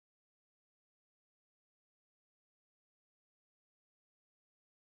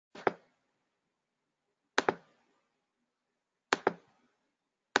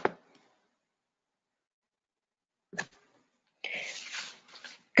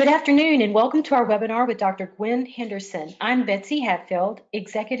Good afternoon and welcome to our webinar with Dr. Gwynn Henderson. I'm Betsy Hatfield,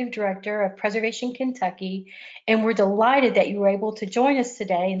 Executive Director of Preservation Kentucky, and we're delighted that you were able to join us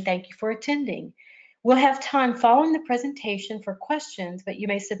today and thank you for attending. We'll have time following the presentation for questions, but you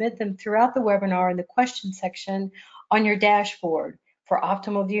may submit them throughout the webinar in the question section on your dashboard. For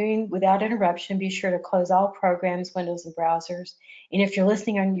optimal viewing without interruption, be sure to close all programs, windows, and browsers. And if you're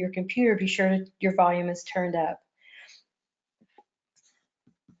listening on your computer, be sure your volume is turned up.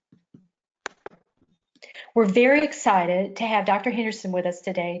 We're very excited to have Dr. Henderson with us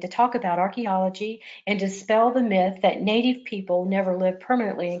today to talk about archaeology and dispel the myth that Native people never lived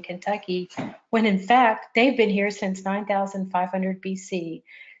permanently in Kentucky, when in fact they've been here since 9,500 BC.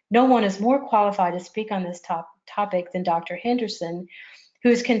 No one is more qualified to speak on this topic than Dr. Henderson, who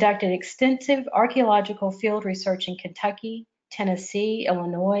has conducted extensive archaeological field research in Kentucky, Tennessee,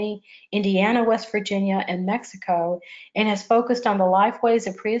 Illinois, Indiana, West Virginia, and Mexico, and has focused on the lifeways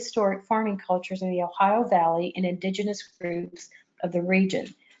of prehistoric farming cultures in the Ohio Valley and indigenous groups of the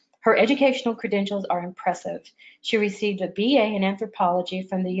region. Her educational credentials are impressive. She received a BA in anthropology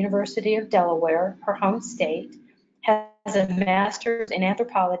from the University of Delaware, her home state, has a master's in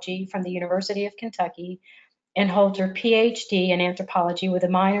anthropology from the University of Kentucky, and holds her PhD in anthropology with a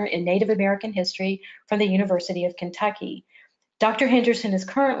minor in Native American history from the University of Kentucky. Dr. Henderson is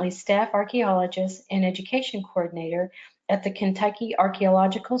currently Staff Archaeologist and Education Coordinator at the Kentucky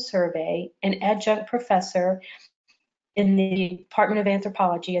Archaeological Survey and Adjunct Professor in the Department of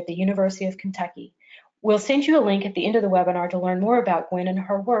Anthropology at the University of Kentucky. We'll send you a link at the end of the webinar to learn more about Gwynn and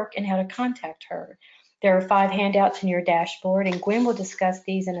her work and how to contact her. There are 5 handouts in your dashboard, and Gwynn will discuss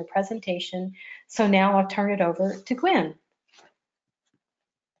these in her presentation. So now I'll turn it over to Gwynn.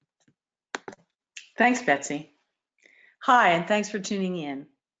 Thanks, Betsy. Hi, and thanks for tuning in.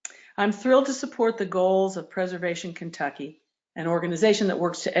 I'm thrilled to support the goals of Preservation Kentucky, an organization that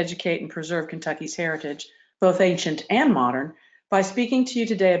works to educate and preserve Kentucky's heritage, both ancient and modern, by speaking to you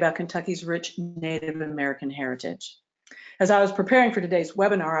today about Kentucky's rich Native American heritage. As I was preparing for today's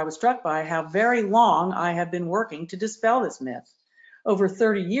webinar, I was struck by how very long I have been working to dispel this myth. Over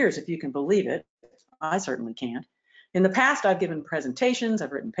 30 years, if you can believe it. I certainly can't. In the past, I've given presentations,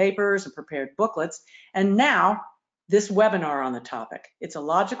 I've written papers, and prepared booklets, and now this webinar on the topic. It's a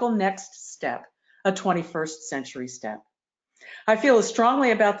logical next step, a 21st century step. I feel as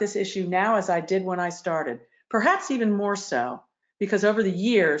strongly about this issue now as I did when I started, perhaps even more so, because over the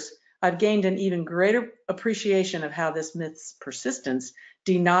years, I've gained an even greater appreciation of how this myth's persistence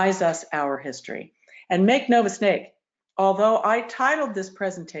denies us our history. And make no mistake, although I titled this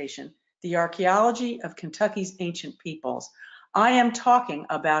presentation, The Archaeology of Kentucky's Ancient Peoples, I am talking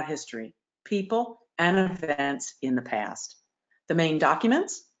about history, people, and events in the past. The main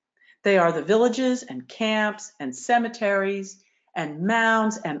documents? They are the villages and camps and cemeteries and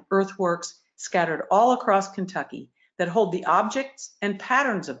mounds and earthworks scattered all across Kentucky that hold the objects and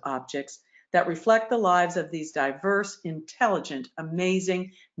patterns of objects that reflect the lives of these diverse, intelligent,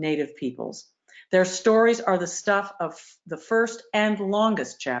 amazing Native peoples. Their stories are the stuff of the first and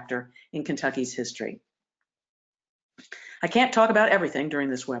longest chapter in Kentucky's history. I can't talk about everything during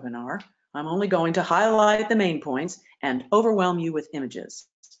this webinar. I'm only going to highlight the main points and overwhelm you with images.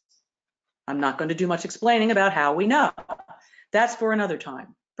 I'm not going to do much explaining about how we know. That's for another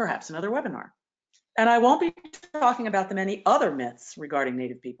time, perhaps another webinar. And I won't be talking about the many other myths regarding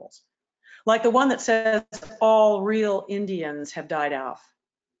Native peoples, like the one that says all real Indians have died off,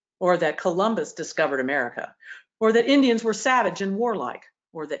 or that Columbus discovered America, or that Indians were savage and warlike,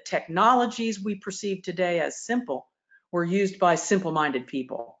 or that technologies we perceive today as simple were used by simple-minded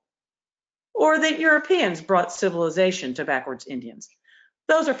people, or that Europeans brought civilization to backwards Indians.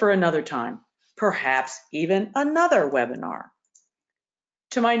 Those are for another time, perhaps even another webinar.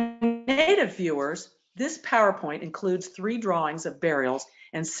 To my Native viewers, this PowerPoint includes 3 drawings of burials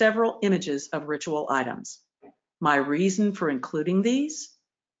and several images of ritual items. My reason for including these?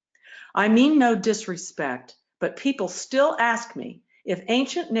 I mean no disrespect, but people still ask me if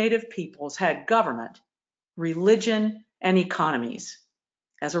ancient Native peoples had government, religion, and economies.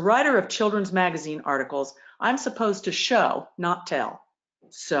 As a writer of children's magazine articles, I'm supposed to show, not tell.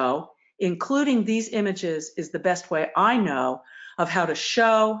 So, including these images is the best way I know of how to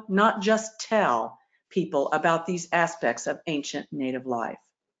show, not just tell, people about these aspects of ancient Native life.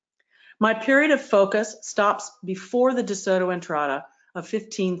 My period of focus stops before the De Soto Entrada of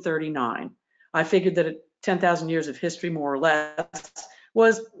 1539. I figured that 10,000 years of history, more or less,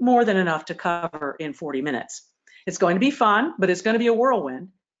 was more than enough to cover in 40 minutes. It's going to be fun, but it's going to be a whirlwind.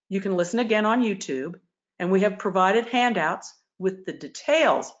 You can listen again on YouTube, and we have provided handouts with the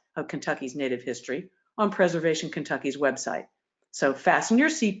details of Kentucky's Native history on Preservation Kentucky's website. So fasten your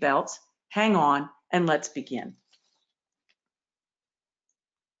seatbelts, hang on, and let's begin.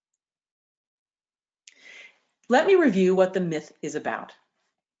 Let me review what the myth is about.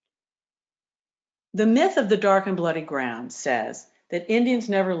 The myth of the dark and bloody ground says that Indians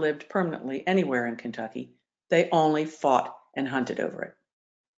never lived permanently anywhere in Kentucky. They only fought and hunted over it.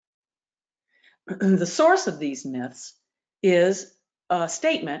 The source of these myths is a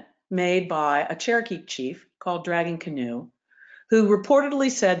statement made by a Cherokee chief called Dragging Canoe, who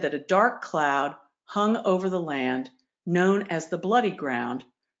reportedly said that a dark cloud hung over the land known as the Bloody Ground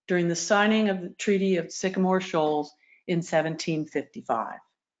during the signing of the Treaty of Sycamore Shoals in 1755.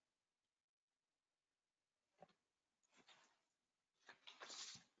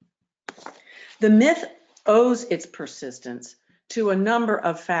 The myth owes its persistence to a number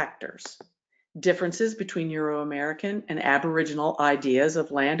of factors: differences between Euro-American and Aboriginal ideas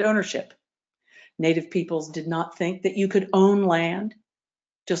of land ownership. Native peoples did not think that you could own land,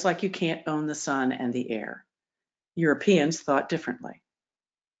 just like you can't own the sun and the air. Europeans thought differently.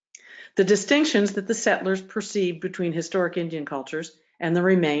 The distinctions that the settlers perceived between historic Indian cultures and the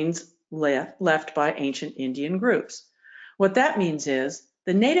remains left by ancient Indian groups. What that means is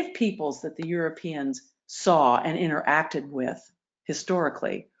the native peoples that the Europeans saw and interacted with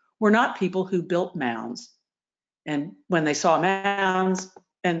historically were not people who built mounds. And when they saw mounds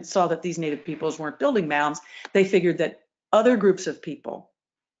and saw that these native peoples weren't building mounds, they figured that other groups of people,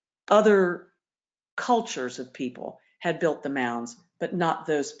 other cultures of people had built the mounds, but not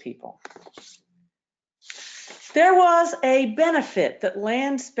those people. There was a benefit that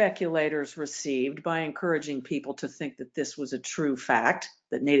land speculators received by encouraging people to think that this was a true fact,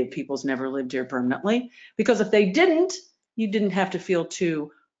 that native peoples never lived here permanently, because if they didn't, you didn't have to feel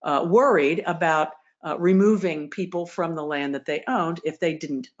too worried about removing people from the land that they owned if they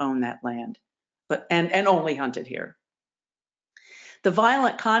didn't own that land, and only hunted here. The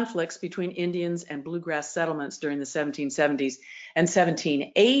violent conflicts between Indians and bluegrass settlements during the 1770s and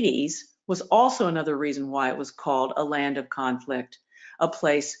 1780s was also another reason why it was called a land of conflict, a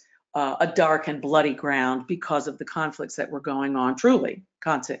place, a dark and bloody ground, because of the conflicts that were going on, truly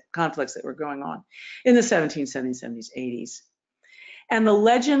conflicts that were going on in the 1770s, 70s, 80s. And the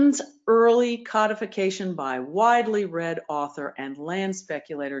legend's early codification by widely read author and land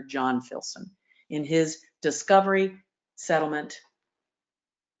speculator John Filson in his Discovery, Settlement,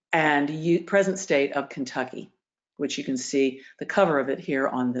 and Present State of Kentucky, which you can see the cover of it here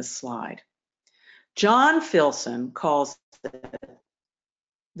on this slide. John Filson calls it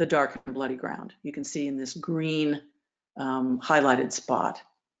the dark and bloody ground. You can see in this green highlighted spot.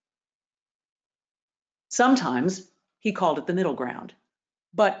 Sometimes he called it the middle ground,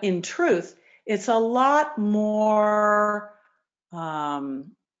 but in truth, it's a lot more a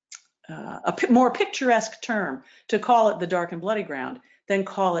more picturesque term to call it the dark and bloody ground than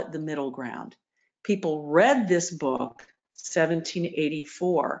call it the middle ground. People read this book,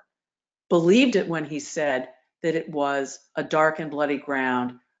 1784, believed it when he said that it was a dark and bloody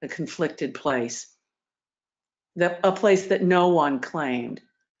ground, a conflicted place, a place that no one claimed,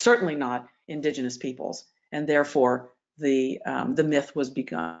 certainly not indigenous peoples, and therefore the myth was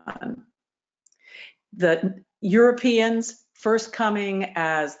begun. The Europeans first coming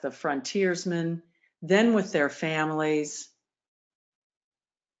as the frontiersmen, then with their families,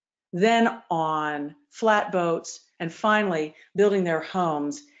 then on flatboats, and finally building their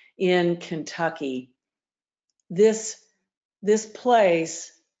homes in Kentucky. This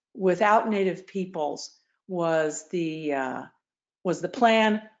place without native peoples was the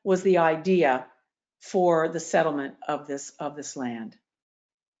plan, was the idea for the settlement of this land.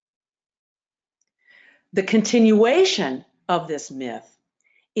 The continuation of this myth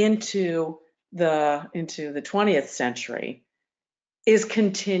into the 20th century is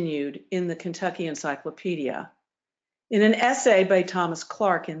continued in the Kentucky Encyclopedia, in an essay by Thomas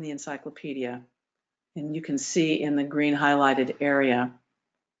Clark in the encyclopedia. And you can see in the green highlighted area,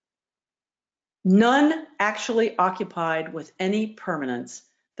 none actually occupied with any permanence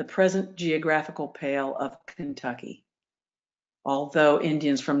the present geographical pale of Kentucky, although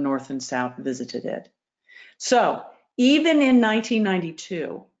Indians from north and south visited it. So even in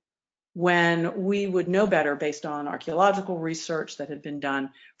 1992, when we would know better based on archaeological research that had been done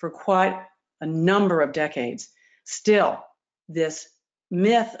for quite a number of decades, still this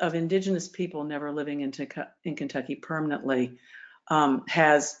myth of indigenous people never living in Kentucky permanently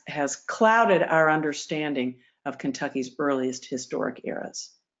has clouded our understanding of Kentucky's earliest historic eras.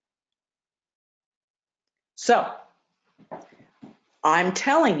 So I'm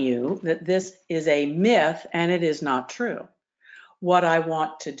telling you that this is a myth and it is not true. What I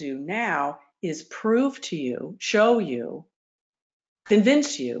want to do now is prove to you, show you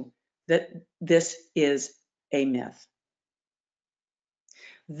convince you that this is a myth.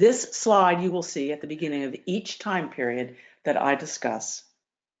 This slide you will see at the beginning of each time period that I discuss.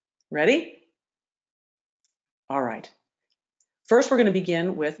 Ready? All right. First, we're going to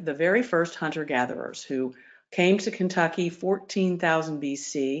begin with the very first hunter-gatherers who came to Kentucky 14,000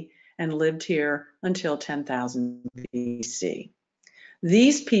 BC and lived here until 10,000 BC.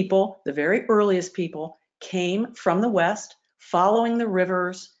 These people, the very earliest people, came from the west, following the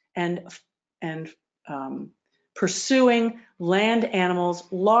rivers and pursuing land animals,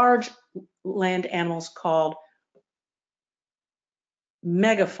 large land animals called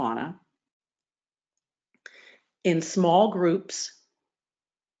megafauna, in small groups,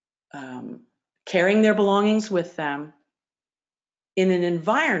 carrying their belongings with them in an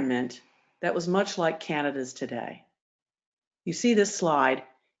environment that was much like Canada's today. You see this slide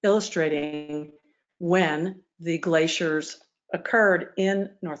illustrating when the glaciers occurred in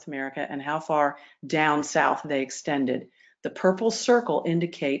North America and how far down south they extended. The purple circle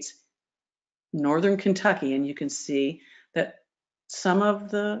indicates northern Kentucky, and you can see that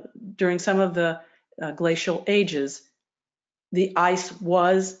during some of the glacial ages, the ice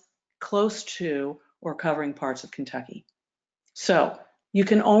was close to or covering parts of Kentucky. So you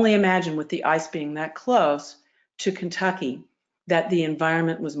can only imagine, with the ice being that close to Kentucky, that the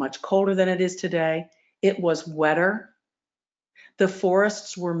environment was much colder than it is today. It was wetter. The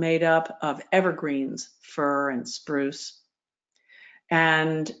forests were made up of evergreens, fir and spruce.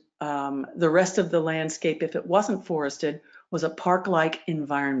 And the rest of the landscape, if it wasn't forested, was a park-like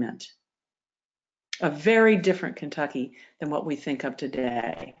environment. A very different Kentucky than what we think of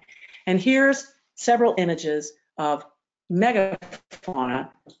today. And here's several images of megafauna,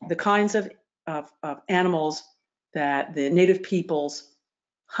 the kinds of animals that the native peoples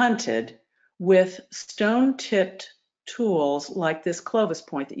hunted with stone-tipped tools like this Clovis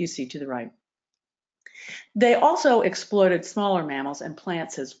point that you see to the right. They also exploited smaller mammals and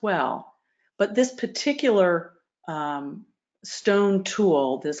plants as well, but this particular stone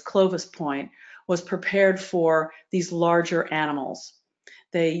tool, this Clovis point, was prepared for these larger animals.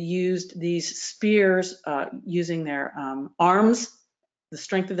 They used these spears using their arms, the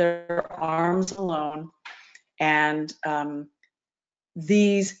strength of their arms alone, and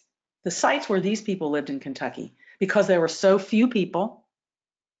the sites where these people lived in Kentucky, because there were so few people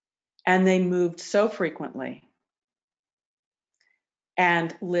and they moved so frequently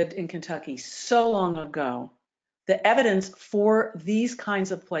and lived in Kentucky so long ago, the evidence for these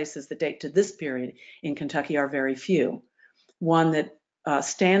kinds of places that date to this period in Kentucky are very few. One that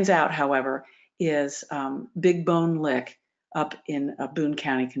stands out, however, is Big Bone Lick up in Boone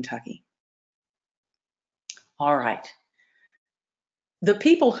County, Kentucky. All right. The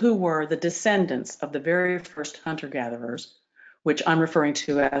people who were the descendants of the very first hunter-gatherers, which I'm referring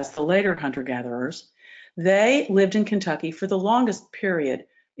to as the later hunter-gatherers, they lived in Kentucky for the longest period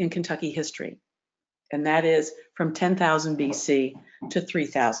in Kentucky history, and that is from 10,000 BC to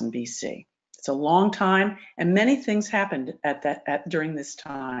 3000 BC. It's a long time, and many things happened during this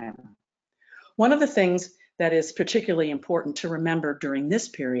time. One of the things that is particularly important to remember during this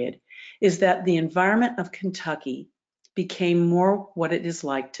period is that the environment of Kentucky became more what it is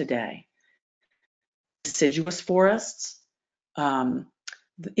like today. Deciduous forests.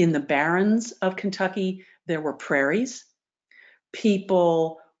 In the barrens of Kentucky, there were prairies.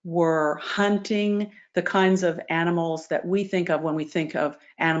 People were hunting the kinds of animals that we think of when we think of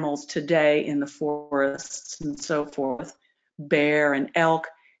animals today in the forests and so forth, bear and elk,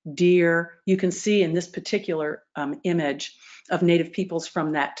 deer. You can see in this particular image of native peoples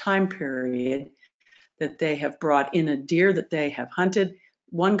from that time period that they have brought in a deer that they have hunted.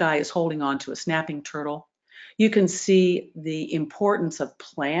 One guy is holding on to a snapping turtle. You can see the importance of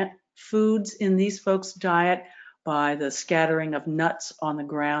plant foods in these folks' diet by the scattering of nuts on the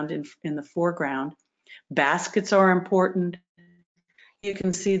ground in the foreground. Baskets are important. You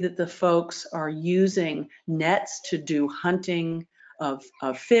can see that the folks are using nets to do hunting of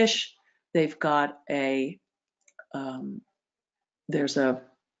fish. They've got there's a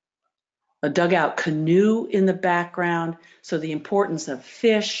dugout canoe in the background, so the importance of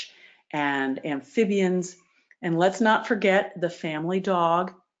fish and amphibians. And let's not forget the family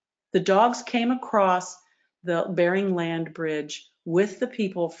dog. The dogs came across the Bering Land Bridge with the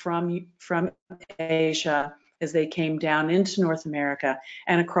people from Asia as they came down into North America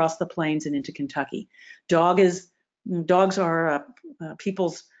and across the plains and into Kentucky. Dogs are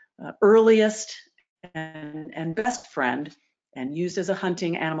people's earliest and best friend, and used as a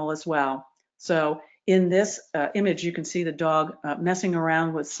hunting animal as well. So in this image, you can see the dog messing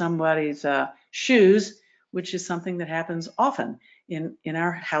around with somebody's shoes which is something that happens often in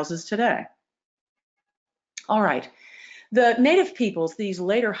our houses today. All right. The native peoples, these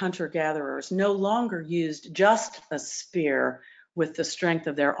later hunter-gatherers, no longer used just a spear with the strength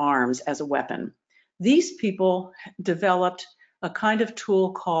of their arms as a weapon. These people developed a kind of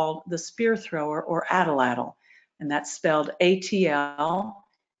tool called the spear thrower or atlatl, and that's spelled ATL.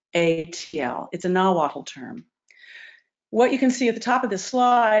 It's a Nahuatl term. What you can see at the top of this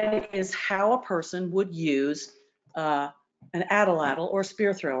slide is how a person would use an atlatl or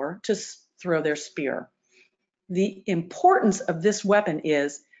spear thrower to throw their spear. The importance of this weapon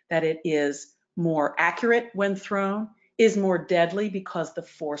is that it is more accurate when thrown, is more deadly because the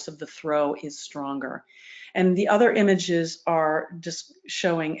force of the throw is stronger. And the other images are just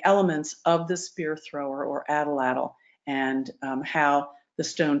showing elements of the spear thrower or atlatl and how the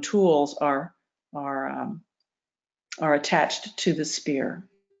stone tools are attached to the spear.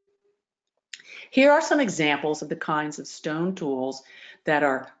 Here are some examples of the kinds of stone tools that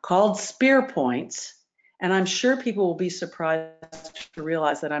are called spear points. And I'm sure people will be surprised to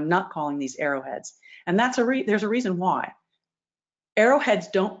realize that I'm not calling these arrowheads. And there's a reason why. Arrowheads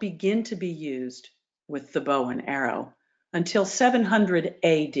don't begin to be used with the bow and arrow until 700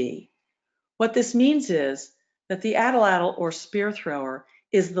 AD. What this means is that the atlatl or spear thrower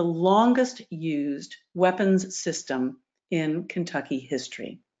is the longest used weapons system in Kentucky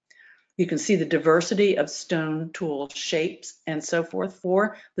history. You can see the diversity of stone tool shapes and so forth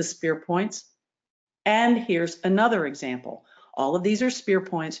for the spear points. And here's another example. All of these are spear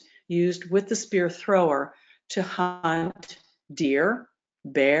points used with the spear thrower to hunt deer,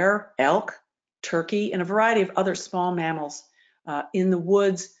 bear, elk, turkey, and a variety of other small mammals in the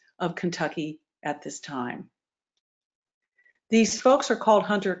woods of Kentucky at this time. These folks are called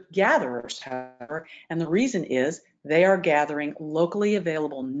hunter-gatherers, however, and the reason is they are gathering locally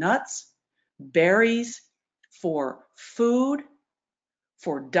available nuts, berries for food,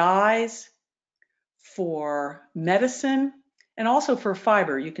 for dyes, for medicine, and also for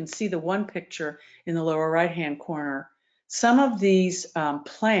fiber. You can see the one picture in the lower right-hand corner. Some of these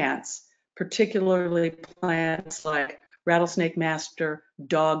plants, particularly plants like rattlesnake master,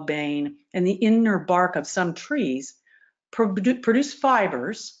 dogbane, and the inner bark of some trees, produce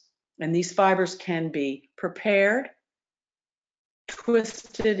fibers, and these fibers can be prepared,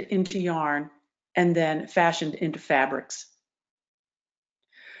 twisted into yarn, and then fashioned into fabrics.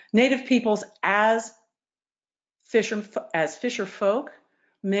 Native peoples, as fisher folk,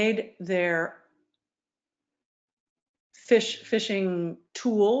 made their fishing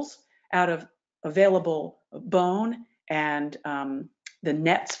tools out of available bone and the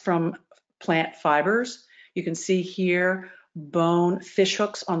nets from plant fibers. You can see here bone fish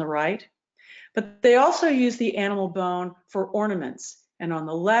hooks on the right, but they also use the animal bone for ornaments. And on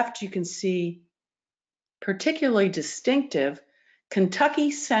the left, you can see particularly distinctive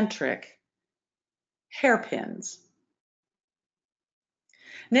Kentucky-centric hairpins.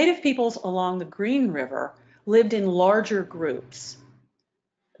 Native peoples along the Green River lived in larger groups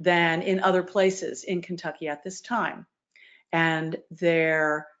than in other places in Kentucky at this time. And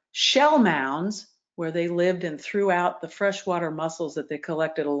their shell mounds, where they lived and threw out the freshwater mussels that they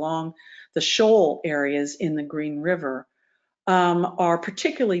collected along the shoal areas in the Green River, are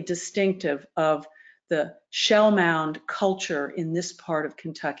particularly distinctive of the shell mound culture in this part of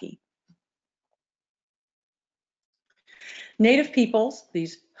Kentucky. Native peoples,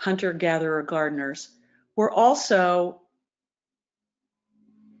 these hunter-gatherer gardeners, were also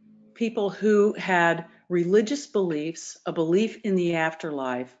people who had religious beliefs, a belief in the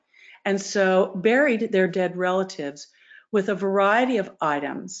afterlife, and so buried their dead relatives with a variety of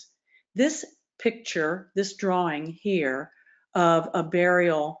items. This picture, this drawing here of a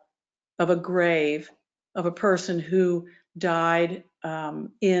burial of a grave of a person who died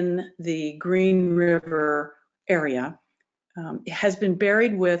in the Green River area, has been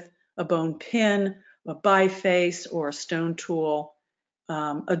buried with a bone pin, a biface, or a stone tool,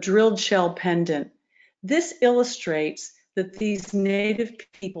 a drilled shell pendant. This illustrates that these native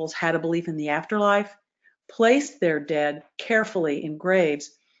peoples had a belief in the afterlife, placed their dead carefully in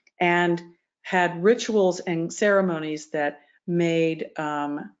graves, and had rituals and ceremonies that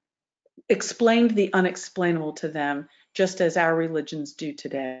explained the unexplainable to them, just as our religions do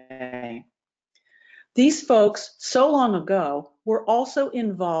today. These folks, so long ago, were also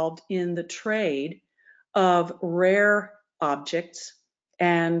involved in the trade of rare objects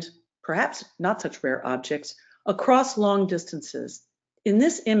and perhaps not such rare objects across long distances. In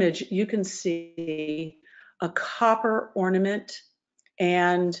this image, you can see a copper ornament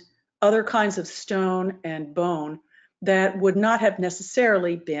and other kinds of stone and bone that would not have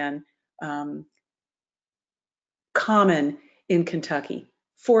necessarily been common in Kentucky.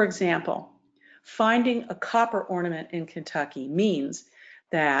 For example, finding a copper ornament in Kentucky means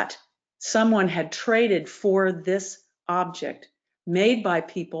that someone had traded for this object made by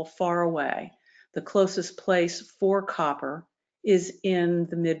people far away. The closest place for copper is in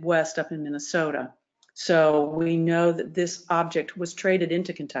the Midwest up in Minnesota. So we know that this object was traded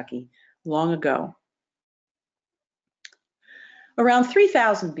into Kentucky long ago. Around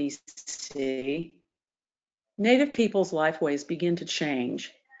 3000 BC, Native people's lifeways begin to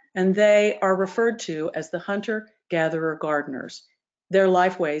change, and they are referred to as the hunter-gatherer-gardeners. Their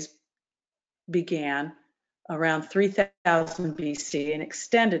lifeways began around 3000 BC and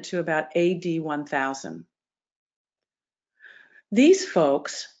extended to about AD 1000. These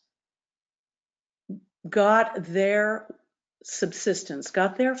folks got their subsistence,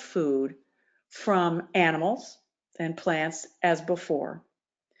 got their food from animals and plants as before,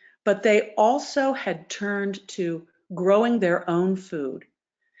 but they also had turned to growing their own food.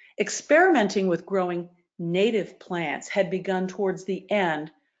 Experimenting with growing native plants had begun towards the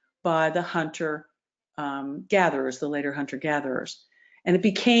end by the hunter-gatherers, the later hunter-gatherers. And it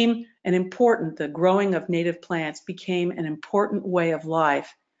became the growing of native plants became an important way of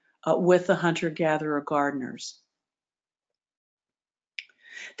life with the hunter-gatherer gardeners.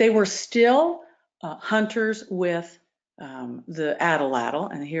 They were still hunters with the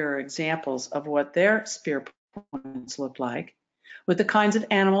atlatl, and here are examples of what their spear points looked like, with the kinds of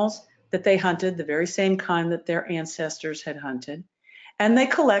animals that they hunted, the very same kind that their ancestors had hunted, and they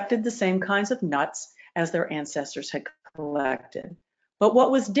collected the same kinds of nuts as their ancestors had collected. But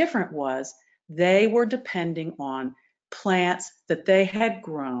what was different was they were depending on plants that they had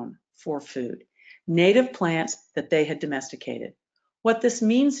grown for food, native plants that they had domesticated. What this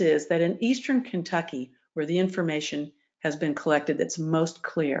means is that in eastern Kentucky, where the information has been collected that's most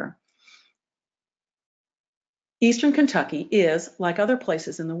clear, eastern Kentucky is, like other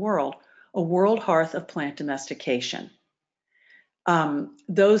places in the world, a world hearth of plant domestication.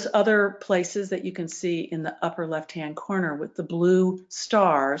 Those other places that you can see in the upper left-hand corner with the blue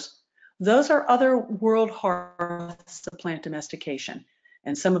stars, those are other world hearths of plant domestication.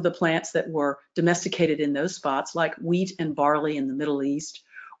 And some of the plants that were domesticated in those spots, like wheat and barley in the Middle East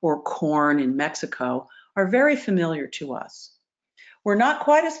or corn in Mexico, are very familiar to us. We're not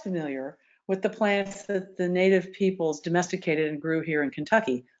quite as familiar with the plants that the native peoples domesticated and grew here in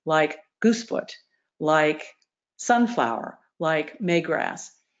Kentucky, like goosefoot, like sunflower, like maygrass.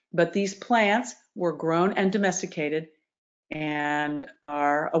 But these plants were grown and domesticated and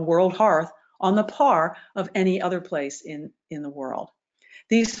are a world hearth on the par of any other place in the world.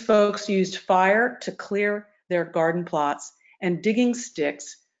 These folks used fire to clear their garden plots and digging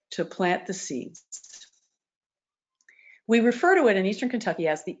sticks to plant the seeds. We refer to it in eastern Kentucky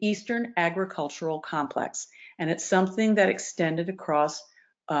as the Eastern Agricultural Complex, and it's something that extended across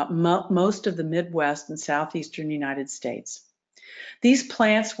most of the Midwest and southeastern United States. These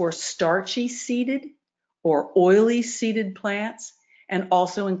plants were starchy seeded or oily seeded plants, and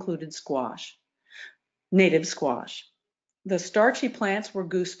also included squash, native squash. The starchy plants were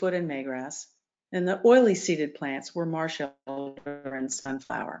goosefoot and maygrass, and the oily seeded plants were marsh elder and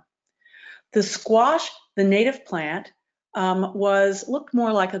sunflower. The squash, the native plant, looked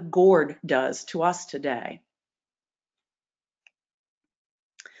more like a gourd does to us today.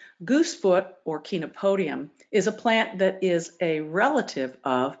 Goosefoot, or Chenopodium, is a plant that is a relative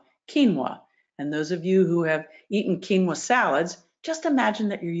of quinoa. And those of you who have eaten quinoa salads, just imagine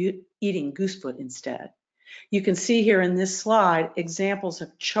that you're eating goosefoot instead. You can see here in this slide examples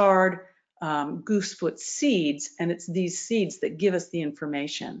of charred goosefoot seeds, and it's these seeds that give us the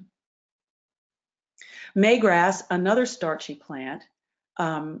information. Maygrass, another starchy plant,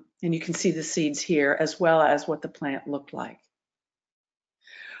 and you can see the seeds here as well as what the plant looked like.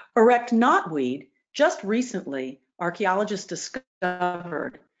 Erect knotweed, just recently, archaeologists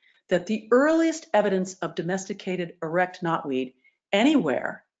discovered that the earliest evidence of domesticated erect knotweed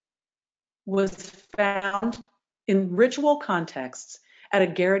anywhere was found in ritual contexts at a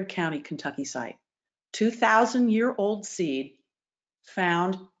Garrett County, Kentucky site. 2,000-year-old seed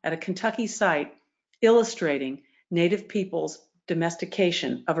found at a Kentucky site illustrating native people's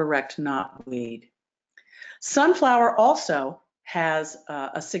domestication of erect knotweed. Sunflower also has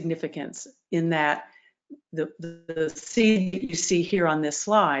a significance in that the seed that you see here on this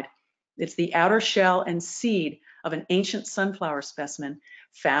slide, it's the outer shell and seed of an ancient sunflower specimen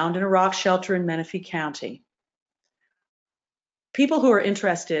found in a rock shelter in Menifee County. People who are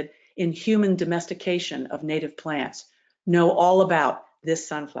interested in human domestication of native plants know all about this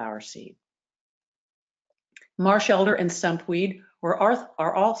sunflower seed. Marsh elder and stumpweed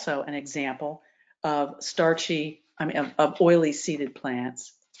are also an example of starchy of oily seeded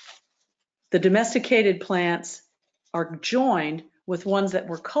plants. The domesticated plants are joined with ones that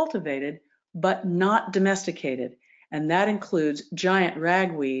were cultivated but not domesticated, and that includes giant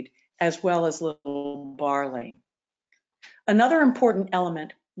ragweed as well as little barley. Another important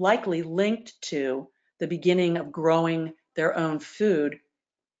element likely linked to the beginning of growing their own food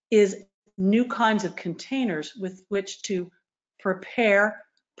is new kinds of containers with which to prepare,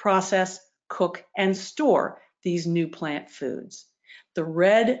 process, cook, and store these new plant foods. The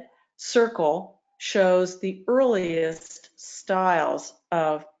red circle shows the earliest styles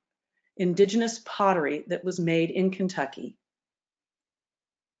of indigenous pottery that was made in Kentucky.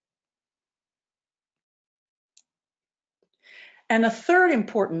 And a third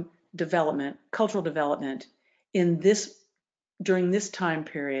important development, cultural development, during this time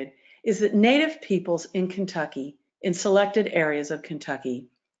period is that Native peoples in Kentucky, in selected areas of Kentucky,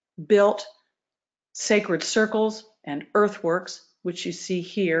 built sacred circles and earthworks, which you see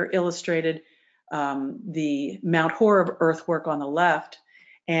here illustrated, the Mount Horeb earthwork on the left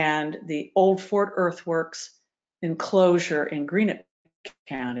and the Old Fort earthworks enclosure in Greenup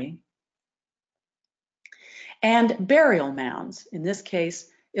County, and burial mounds, in this case,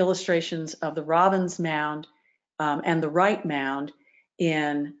 illustrations of the Robbins Mound and the Wright Mound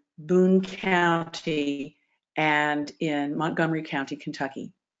in Boone County and in Montgomery County,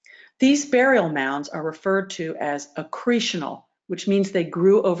 Kentucky. These burial mounds are referred to as accretional, which means they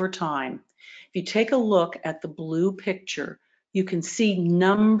grew over time. If you take a look at the blue picture, you can see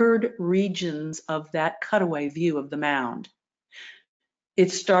numbered regions of that cutaway view of the mound.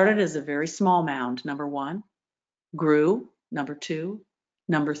 It started as a very small mound, number 1, grew, number 2,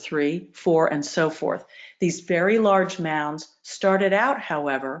 number 3, 4, and so forth. These very large mounds started out,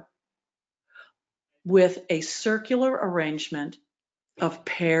 however, with a circular arrangement of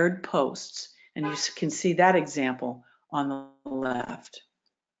paired posts, and you can see that example on the left.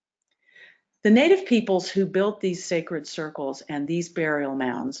 The Native peoples who built these sacred circles and these burial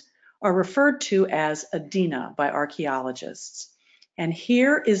mounds are referred to as Adina by archaeologists. And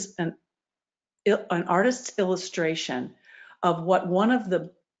here is an artist's illustration of what one of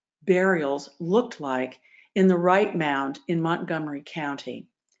the burials looked like in the Wright Mound in Montgomery County.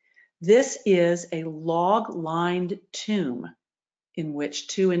 This is a log-lined tomb in which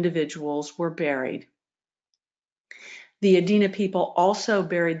 2 individuals were buried. The Adina people also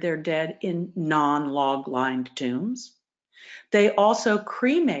buried their dead in non-log-lined tombs. They also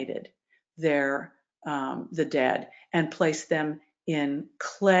cremated the dead and placed them in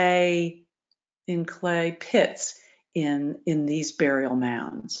clay pits in these burial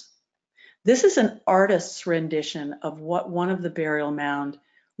mounds. This is an artist's rendition of what one of the burial mound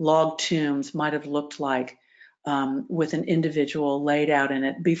log tombs might have looked like with an individual laid out in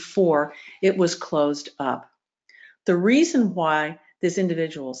it before it was closed up. The reason why this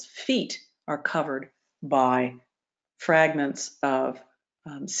individual's feet are covered by fragments of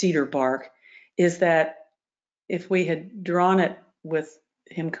cedar bark is that if we had drawn it with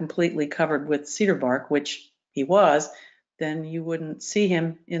him completely covered with cedar bark, which he was, then you wouldn't see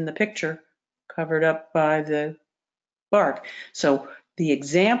him in the picture covered up by the bark. So the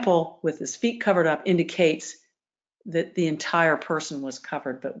example with his feet covered up indicates that the entire person was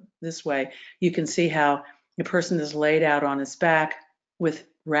covered, but this way you can see how the person is laid out on his back with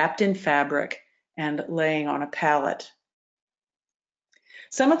wrapped in fabric and laying on a pallet.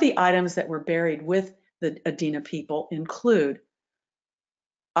 Some of the items that were buried with the Adina people include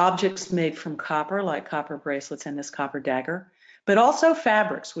objects made from copper, like copper bracelets and this copper dagger, but also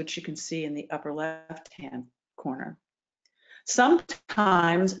fabrics, which you can see in the upper left-hand corner.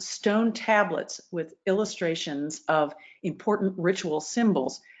 Sometimes stone tablets with illustrations of important ritual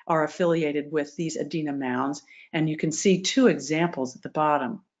symbols are affiliated with these Adina mounds, and you can see 2 examples at the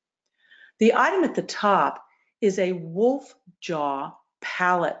bottom. The item at the top is a wolf jaw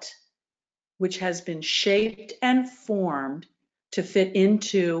pallet, which has been shaped and formed to fit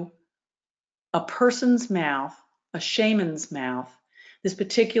into a person's mouth, a shaman's mouth. This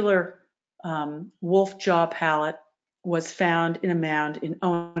particular wolf jaw pallet was found in a mound in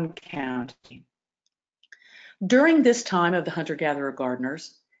Owen County. During this time of the hunter-gatherer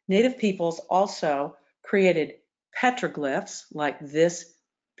gardeners, Native peoples also created petroglyphs like this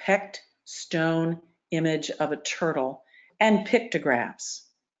pecked stone image of a turtle and pictographs.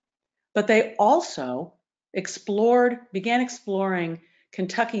 But they also began exploring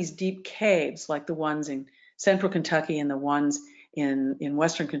Kentucky's deep caves, like the ones in central Kentucky and the ones in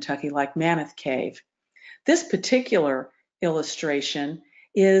western Kentucky, like Mammoth Cave. This particular illustration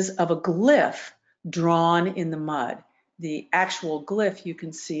is of a glyph drawn in the mud. The actual glyph you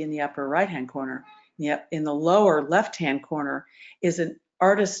can see in the upper right-hand corner Yep, in the lower left-hand corner is an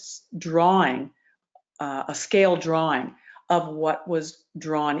artist's drawing, a scale drawing of what was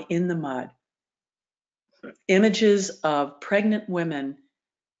drawn in the mud. Images of pregnant women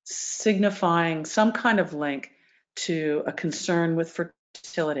signifying some kind of link to a concern with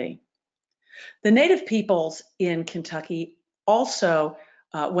fertility. The native peoples in Kentucky also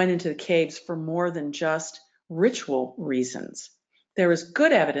went into the caves for more than just ritual reasons. There is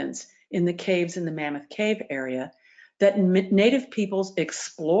good evidence in the caves in the Mammoth Cave area that native peoples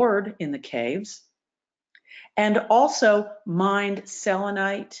explored in the caves and also mined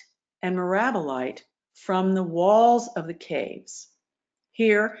selenite and mirabilite from the walls of the caves.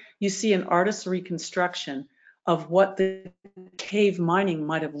 Here you see an artist's reconstruction of what the cave mining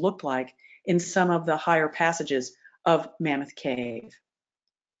might have looked like in some of the higher passages of Mammoth Cave.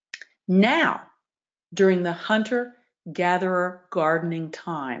 Now, during the hunter-gatherer gardening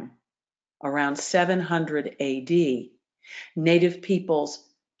time, around 700 AD, native peoples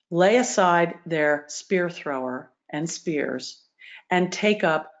lay aside their spear thrower and spears and take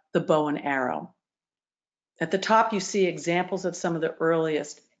up the bow and arrow. At the top, you see examples of some of the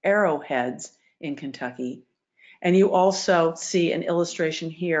earliest arrowheads in Kentucky, and you also see an illustration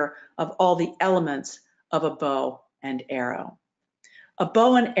here of all the elements of a bow and arrow. A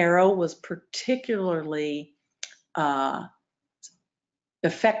bow and arrow was particularly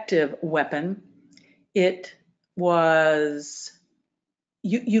effective weapon. It was,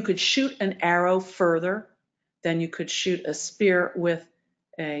 you could shoot an arrow further than you could shoot a spear with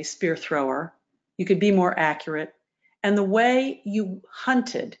a spear thrower. You could be more accurate. And the way you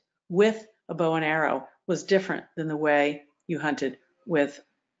hunted with a bow and arrow was different than the way you hunted with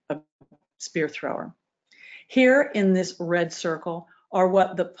a spear thrower. Here in this red circle are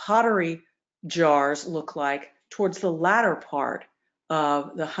what the pottery jars look like towards the latter part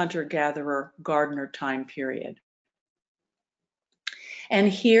of the hunter-gatherer gardener time period. And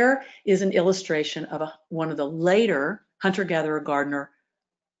here is an illustration of one of the later hunter-gatherer gardener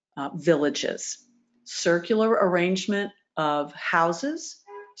villages. Circular arrangement of houses,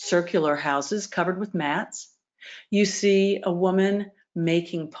 circular houses covered with mats. You see a woman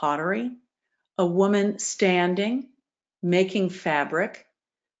making pottery, a woman standing, making fabric.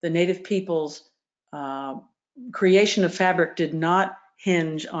 The native people's creation of fabric did not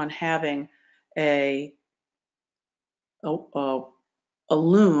hinge on having a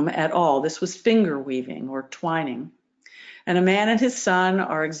loom at all. This was finger weaving or twining. And a man and his son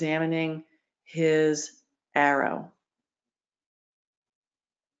are examining his arrow.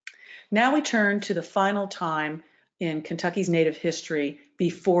 Now we turn to the final time in Kentucky's native history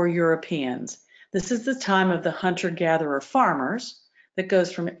before Europeans. This is the time of the hunter-gatherer farmers that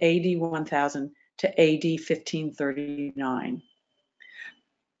goes from AD 1000 to AD 1539.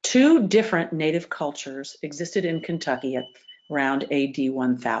 Two different native cultures existed in Kentucky at around AD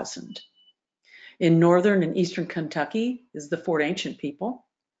 1000. In northern and eastern Kentucky is the Fort Ancient people,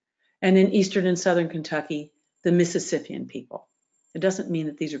 and in eastern and southern Kentucky, the Mississippian people. It doesn't mean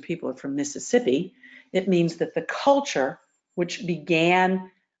that these are people from Mississippi. It means that the culture, which began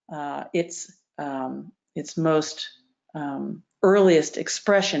its most earliest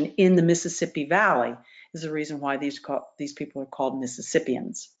expression in the Mississippi Valley, is the reason why these people are called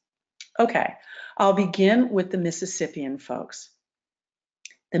Mississippians. Okay, I'll begin with the Mississippian folks.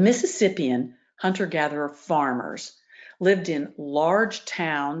 The Mississippian hunter-gatherer farmers lived in large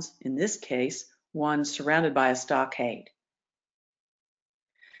towns, in this case, one surrounded by a stockade.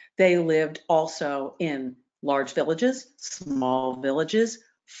 They lived also in large villages, small villages,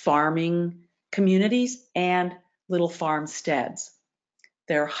 farming communities, and little farmsteads.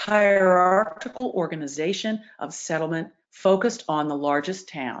 Their hierarchical organization of settlement focused on the largest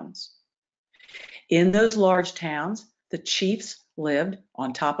towns. In those large towns, the chiefs lived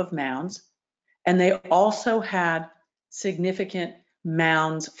on top of mounds, and they also had significant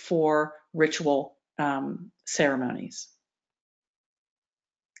mounds for ritual ceremonies.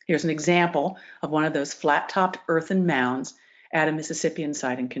 Here's an example of one of those flat-topped earthen mounds at a Mississippian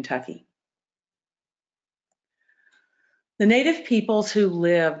site in Kentucky. The native peoples who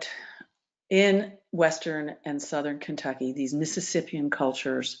lived in western and southern Kentucky, these Mississippian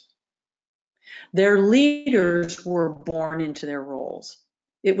cultures, their leaders were born into their roles.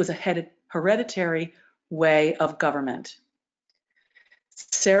 It was a hereditary way of government.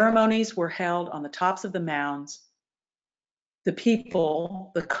 Ceremonies were held on the tops of the mounds. The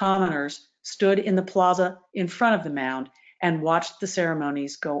people, the commoners, stood in the plaza in front of the mound and watched the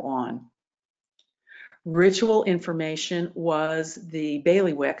ceremonies go on. Ritual information was the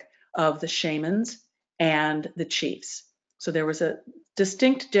bailiwick of the shamans and the chiefs. So there was a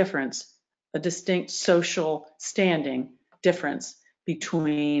distinct difference a distinct social standing difference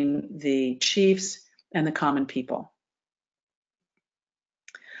between the chiefs and the common people.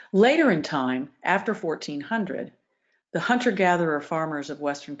 Later in time, after 1400, the hunter-gatherer farmers of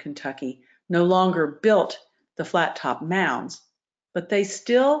Western Kentucky no longer built the flat-top mounds, but they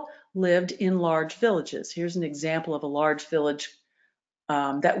still lived in large villages. Here's an example of a large village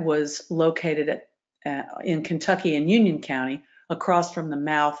that was located in Kentucky and Union County, across from the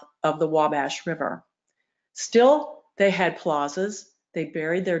mouth of the Wabash River. Still, they had plazas, they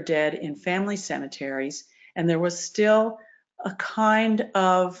buried their dead in family cemeteries, and there was still a kind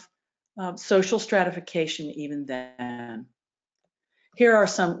of social stratification even then. Here are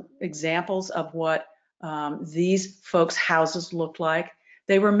some examples of what these folks' houses looked like.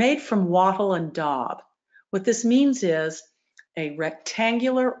 They were made from wattle and daub. What this means is a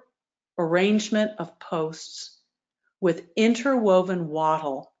rectangular arrangement of posts with interwoven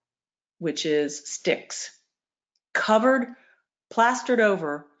wattle, which is sticks, plastered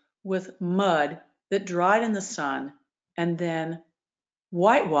over with mud that dried in the sun, and then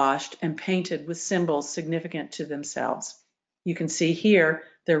whitewashed and painted with symbols significant to themselves. You can see here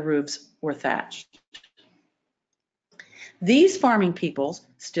their roofs were thatched. These farming peoples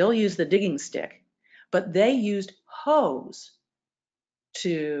still use the digging stick, but they used hoes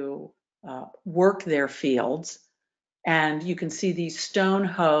to work their fields. And you can see these stone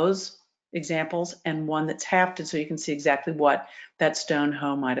hoes examples and one that's hafted, so you can see exactly what that stone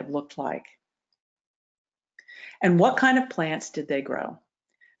hoe might have looked like. And what kind of plants did they grow?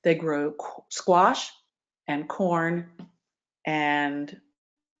 They grew squash and corn and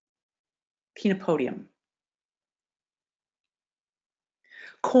chenopodium.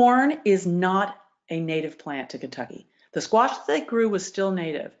 Corn is not a native plant to Kentucky. The squash that they grew was still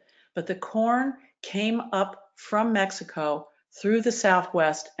native, but the corn came up from Mexico through the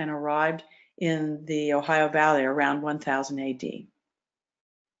Southwest and arrived in the Ohio Valley around 1000 AD.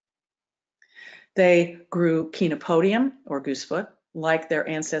 They grew chenopodium, or goosefoot, like their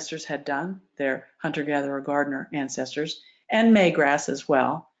ancestors had done, their hunter-gatherer gardener ancestors, and maygrass as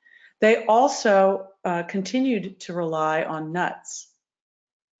well. They also continued to rely on nuts.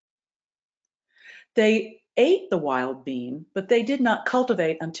 They ate the wild bean, but they did not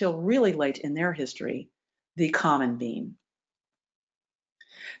cultivate until really late in their history the common bean.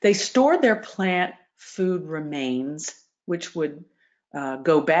 They stored their plant food remains, which would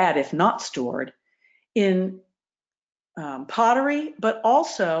go bad if not stored, in pottery, but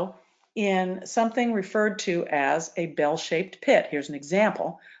also in something referred to as a bell-shaped pit. Here's an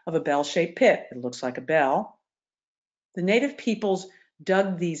example of a bell-shaped pit. It looks like a bell. The native peoples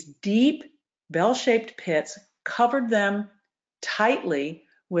dug these deep bell-shaped pits, covered them tightly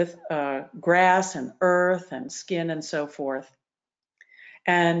with grass and earth and skin and so forth.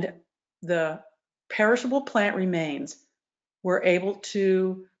 And the perishable plant remains were able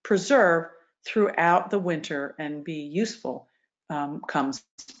to preserve throughout the winter and be useful come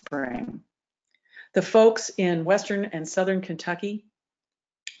spring. The folks in western and southern Kentucky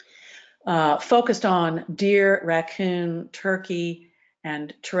focused on deer, raccoon, turkey,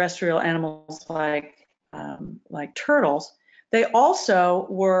 and terrestrial animals like turtles. They also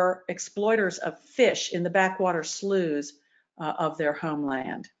were exploiters of fish in the backwater sloughs of their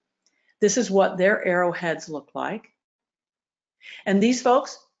homeland. This is what their arrowheads look like. And these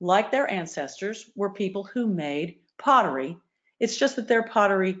folks, like their ancestors, were people who made pottery. It's just that their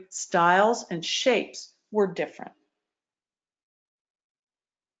pottery styles and shapes were different.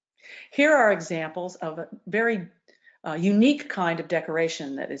 Here are examples of a very unique kind of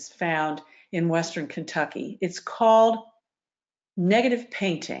decoration that is found in Western Kentucky. It's called negative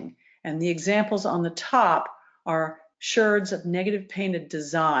painting, and the examples on the top are sherds of negative painted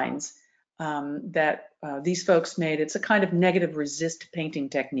designs that these folks made. It's a kind of negative resist painting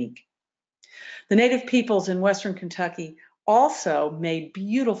technique. The native peoples in Western Kentucky also made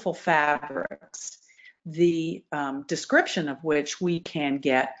beautiful fabrics, the description of which we can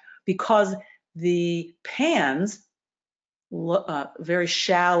get because the pans, very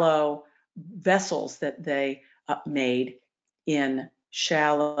shallow vessels that they made in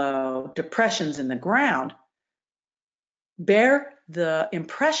shallow depressions in the ground, bear the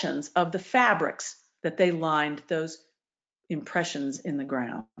impressions of the fabrics that they lined those impressions in the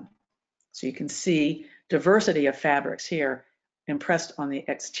ground. So you can see diversity of fabrics here impressed on the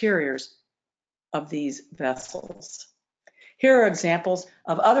exteriors of these vessels. Here are examples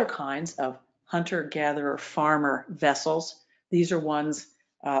of other kinds of hunter-gatherer farmer vessels. These are ones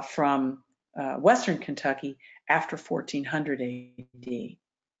from Western Kentucky after 1400 AD.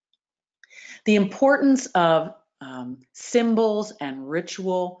 The importance of symbols and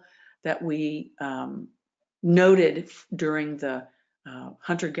ritual that we noted during the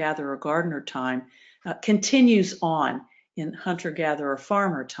hunter-gatherer-gardener time continues on in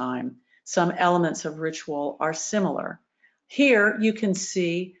hunter-gatherer-farmer time. Some elements of ritual are similar. Here you can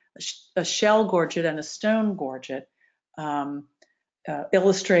see a shell gorget and a stone gorget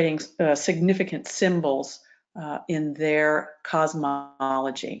illustrating significant symbols in their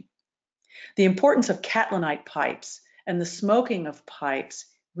cosmology. The importance of Catlinite pipes and the smoking of pipes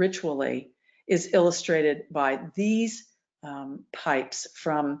ritually is illustrated by these pipes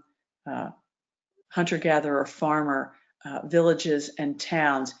from hunter-gatherer-farmer villages and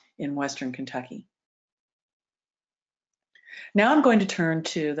towns in Western Kentucky. Now I'm going to turn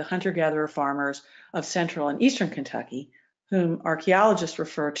to the hunter-gatherer-farmers of Central and Eastern Kentucky, whom archaeologists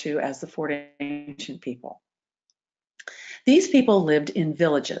refer to as the Fort Ancient people. These people lived in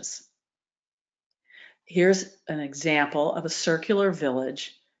villages. Here's an example of a circular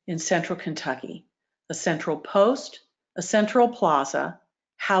village in Central Kentucky, a central post, a central plaza,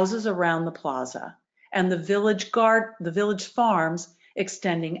 houses around the plaza, and the village farms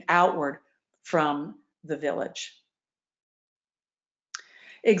extending outward from the village.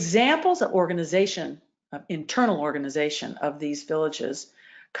 Examples of internal organization of these villages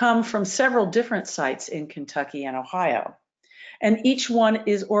come from several different sites in Kentucky and Ohio, and each one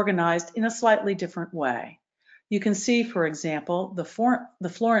is organized in a slightly different way. You can see, for example, the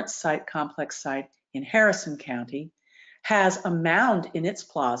Florence Site Complex site in Harrison County has a mound in its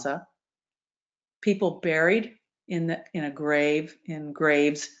plaza, people buried in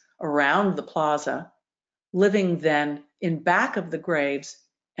graves around the plaza, living then in back of the graves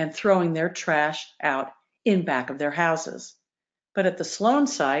and throwing their trash out in back of their houses. But at the Sloan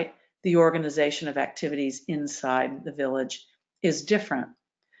site, the organization of activities inside the village is different.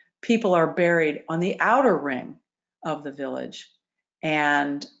 People are buried on the outer ring of the village,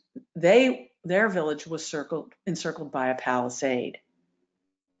 and their village was encircled by a palisade.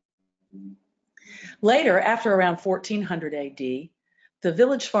 Later, after around 1400 AD, the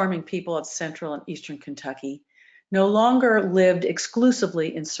village farming people of Central and Eastern Kentucky no longer lived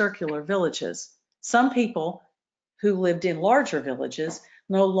exclusively in circular villages. Some people who lived in larger villages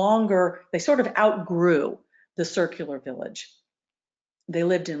they sort of outgrew the circular village. They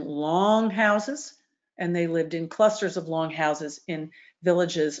lived in long houses, and they lived in clusters of long houses in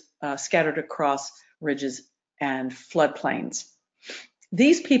villages scattered across ridges and floodplains.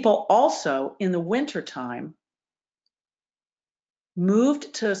 These people also, in the wintertime,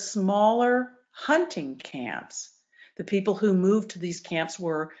 moved to smaller hunting camps. The people who moved to these camps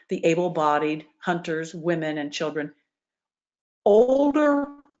were the able-bodied hunters, women, and children. Older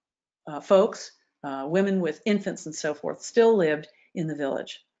folks, women with infants and so forth, still lived in the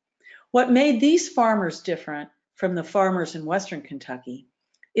village. What made these farmers different from the farmers in Western Kentucky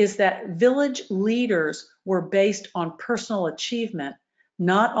is that village leaders were based on personal achievement,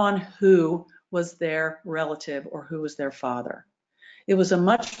 not on who was their relative or who was their father. It was a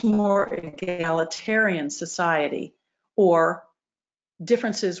much more egalitarian society, or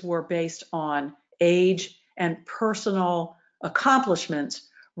differences were based on age and personal accomplishments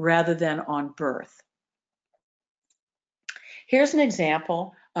rather than on birth. Here's an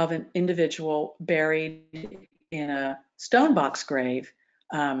example of an individual buried in a stone box grave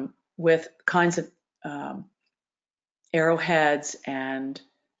with kinds of arrowheads and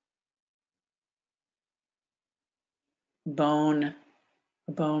bone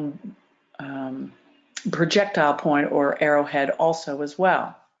projectile point or arrowhead also as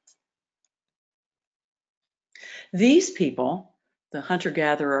well. These people, the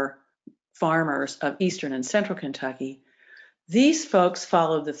hunter-gatherer farmers of Eastern and Central Kentucky, these folks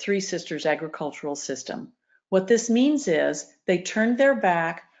followed the Three Sisters agricultural system. What this means is they turned their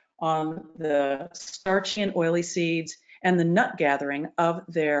back on the starchy and oily seeds and the nut gathering of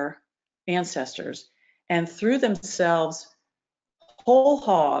their ancestors and threw themselves whole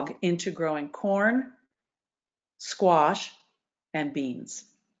hog into growing corn, squash, and beans.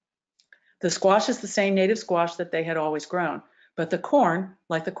 The squash is the same native squash that they had always grown, but the corn,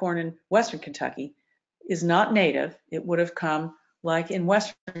 like the corn in Western Kentucky, is not native. It would have come, like in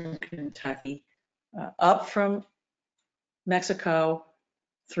Western Kentucky, up from Mexico,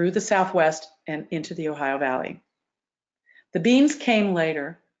 through the Southwest, and into the Ohio Valley. The beans came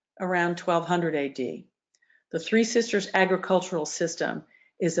later, around 1200 AD. The Three Sisters agricultural system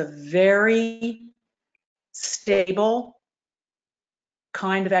is a very stable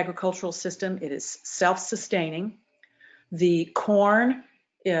kind of agricultural system. It is self-sustaining. The corn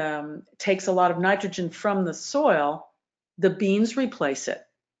takes a lot of nitrogen from the soil. The beans replace it.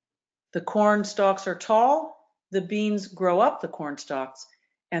 The corn stalks are tall. The beans grow up the corn stalks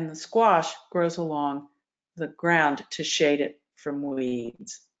and the squash grows along the ground to shade it from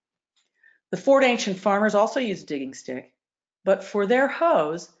weeds. The Fort Ancient farmers also used a digging stick, but for their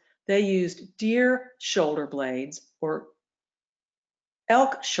hoes, they used deer shoulder blades or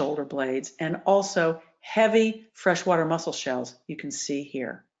elk shoulder blades, and also heavy freshwater mussel shells you can see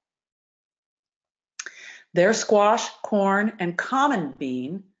here. Their squash, corn, and common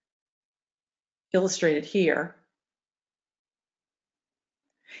bean, illustrated here.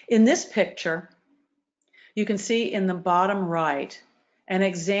 In this picture, you can see in the bottom right an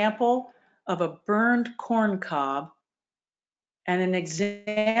example of a burned corn cob and an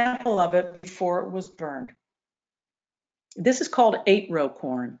example of it before it was burned. This is called 8-row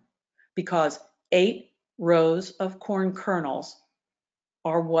corn because 8 rows of corn kernels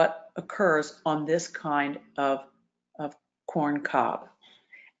are what occurs on this kind of corn cob.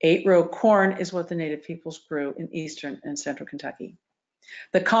 8-row corn is what the native peoples grew in eastern and central Kentucky.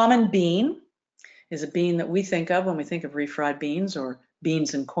 The common bean is a bean that we think of when we think of refried beans or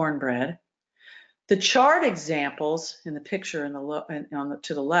beans and cornbread. The charred examples in the picture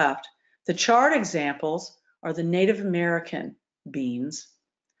to the left, the charred examples are the Native American beans.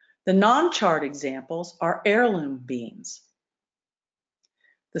 The non-charred examples are heirloom beans.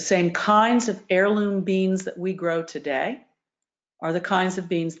 The same kinds of heirloom beans that we grow today are the kinds of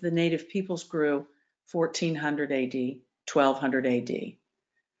beans the native peoples grew 1400 AD, 1200 AD.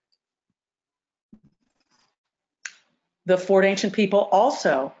 The Fort Ancient people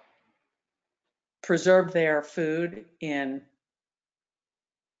also preserved their food in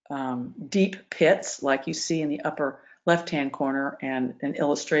deep pits, like you see in the upper left-hand corner, and an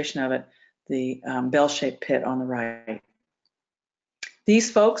illustration of it, the bell-shaped pit on the right.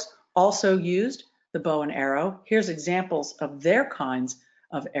 These folks also used the bow and arrow. Here's examples of their kinds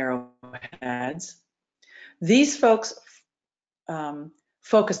of arrowheads. These folks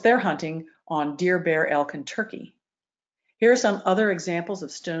focused their hunting on deer, bear, elk, and turkey. Here are some other examples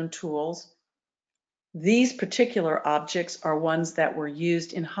of stone tools. These particular objects are ones that were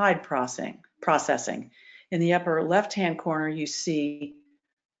used in hide processing. In the upper left-hand corner, you see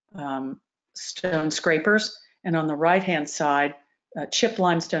stone scrapers, and on the right-hand side, chipped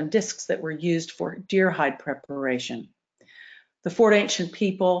limestone discs that were used for deer hide preparation. The Fort Ancient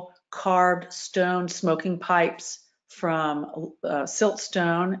people carved stone smoking pipes from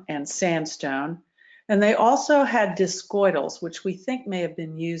siltstone and sandstone, and they also had discoidals, which we think may have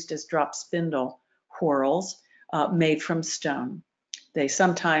been used as drop spindle whorls made from stone. They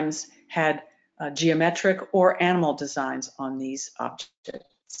sometimes had geometric or animal designs on these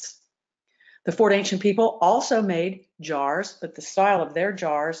objects. The Fort Ancient people also made jars, but the style of their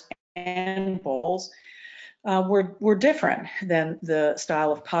jars and bowls were different than the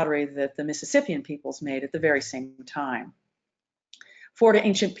style of pottery that the Mississippian peoples made at the very same time. Fort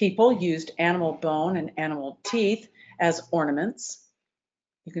Ancient people used animal bone and animal teeth as ornaments.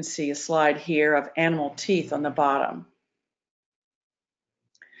 You can see a slide here of animal teeth on the bottom.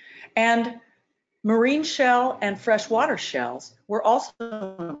 And marine shell and freshwater shells were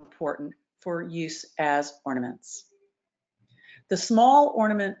also important for use as ornaments. The small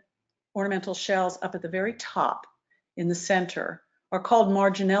ornamental shells up at the very top in the center are called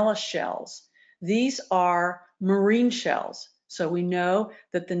marginella shells. These are marine shells, so we know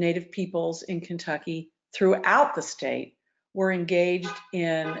that the native peoples in Kentucky throughout the state were engaged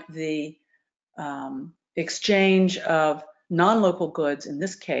in the exchange of non-local goods, in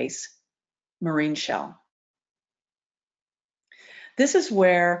this case, marine shell. This is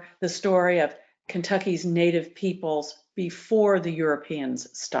where the story of Kentucky's native peoples before the Europeans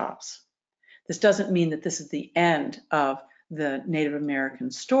stops. This doesn't mean that this is the end of the Native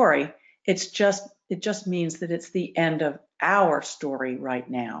American story. It just means that it's the end of our story right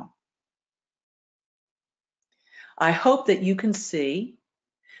now. I hope that you can see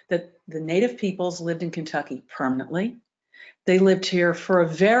that the native peoples lived in Kentucky permanently. They lived here for a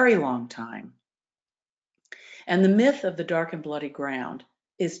very long time. And the myth of the dark and bloody ground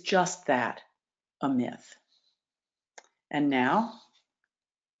is just that, a myth. And now,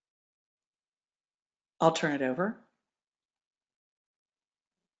 I'll turn it over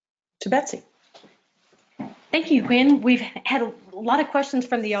to Betsy. Thank you, Gwynn. We've had a lot of questions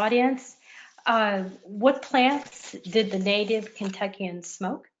from the audience. What plants did the native Kentuckians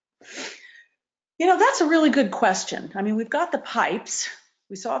smoke? You know, that's a really good question. I mean, we've got the pipes.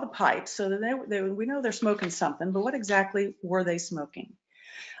 We saw the pipes, so we know they're smoking something, but what exactly were they smoking?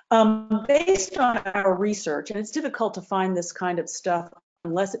 Based on our research, and it's difficult to find this kind of stuff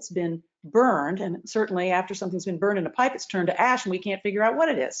unless it's been burned, and certainly after something's been burned in a pipe, it's turned to ash and we can't figure out what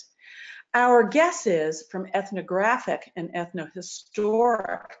it is. Our guess is, from ethnographic and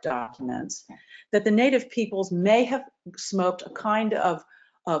ethnohistoric documents, that the native peoples may have smoked a kind of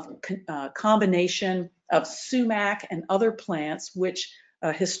combination of sumac and other plants, which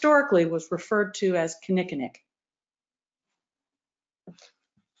historically was referred to as kinnikinnick.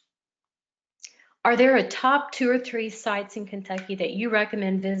 Are there a top 2 or 3 sites in Kentucky that you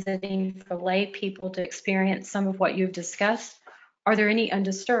recommend visiting for lay people to experience some of what you've discussed? Are there any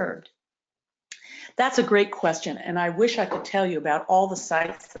undisturbed? That's a great question, and I wish I could tell you about all the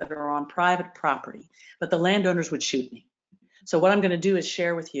sites that are on private property, but the landowners would shoot me. So what I'm going to do is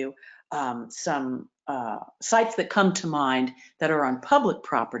share with you some sites that come to mind that are on public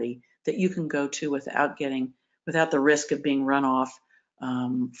property that you can go to without the risk of being run off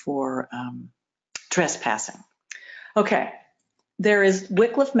for trespassing. Okay, there is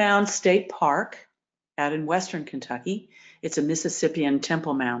Wycliffe Mound State Park out in western Kentucky. It's a Mississippian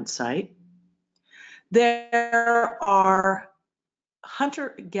Temple Mound site. There are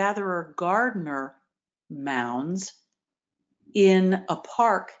hunter-gatherer gardener mounds in a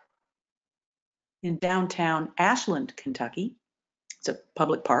park in downtown Ashland, Kentucky. It's a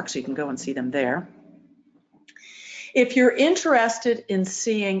public park, so you can go and see them there. If you're interested in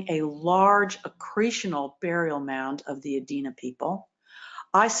seeing a large accretional burial mound of the Adena people,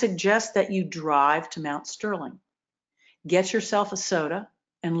 I suggest that you drive to Mount Sterling. Get yourself a soda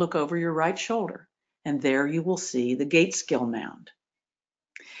and look over your right shoulder, and there you will see the Gateskill Mound.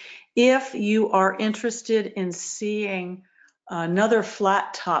 If you are interested in seeing another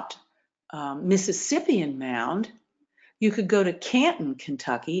flat-topped Mississippian mound, you could go to Canton,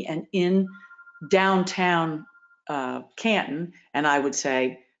 Kentucky, and in downtown Canton, and I would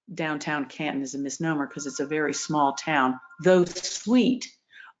say downtown Canton is a misnomer because it's a very small town, though sweet,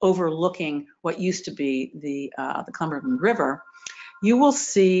 overlooking what used to be the Cumberland River, you will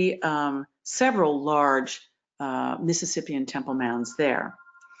see several large Mississippian temple mounds there.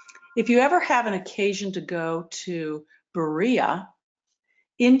 If you ever have an occasion to go to Berea,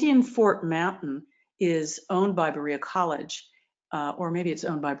 Indian Fort Mountain is owned by Berea College, or maybe it's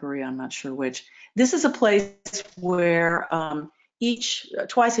owned by Berea, I'm not sure which. This is a place where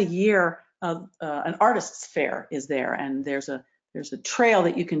twice a year an artist's fair is there, and there's a trail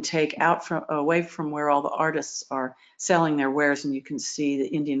that you can take out away from where all the artists are selling their wares, and you can see the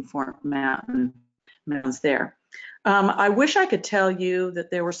Indian Fort Mountain mounds there. I wish I could tell you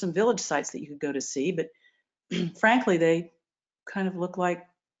that there were some village sites that you could go to see, but frankly, they kind of look like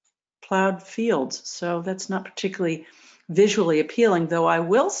plowed fields, so that's not particularly visually appealing. Though I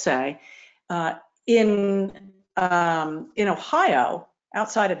will say, in Ohio,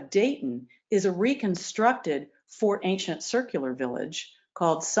 outside of Dayton, is a reconstructed Fort Ancient circular village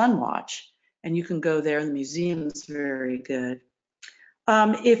called Sunwatch, and you can go there. The museum's very good.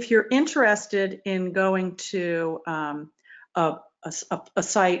 If you're interested in going to a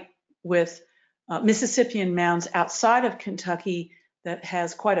site with Mississippian mounds outside of Kentucky that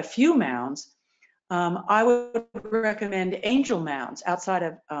has quite a few mounds, I would recommend Angel Mounds outside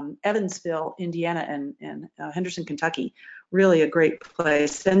of Evansville, Indiana, and Henderson, Kentucky. Really a great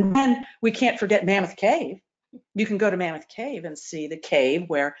place. And then we can't forget Mammoth Cave. You can go to Mammoth Cave and see the cave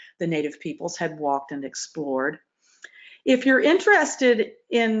where the native peoples had walked and explored. If you're interested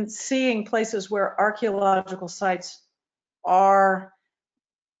in seeing places where archaeological sites are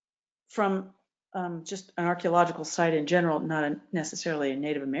from just an archaeological site in general, not necessarily a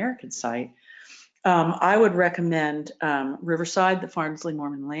Native American site, I would recommend Riverside, the Farnsley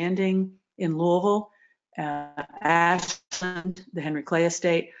Mormon Landing in Louisville, Ashland, the Henry Clay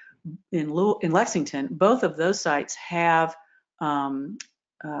Estate in Lexington. Both of those sites have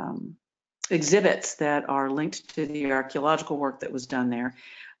exhibits that are linked to the archaeological work that was done there.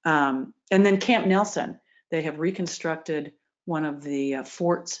 And then Camp Nelson, they have reconstructed one of the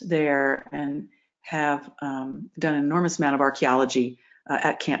forts there and have done an enormous amount of archaeology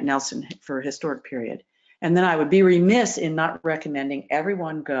at Camp Nelson for a historic period. And then I would be remiss in not recommending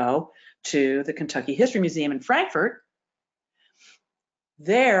everyone go to the Kentucky History Museum in Frankfort.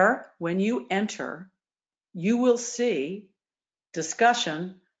 There, when you enter, you will see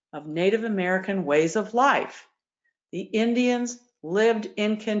discussion of Native American ways of life. The Indians lived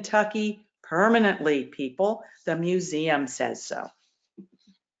in Kentucky permanently, people. The museum says so.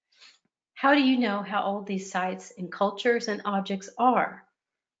 How do you know how old these sites and cultures and objects are?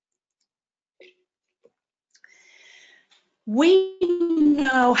 We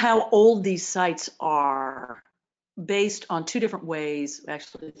know how old these sites are based on two different ways,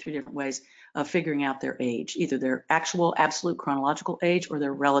 actually 3 different ways of figuring out their age, either their actual absolute chronological age or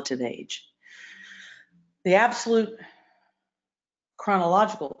their relative age. The absolute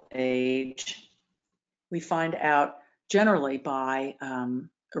chronological age, we find out generally by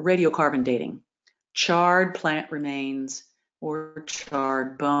radiocarbon dating. Charred plant remains or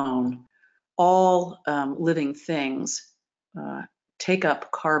charred bone, all living things take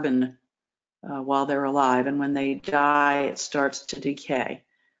up carbon while they're alive, and when they die, it starts to decay.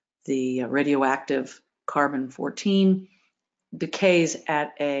 The radioactive carbon-14 decays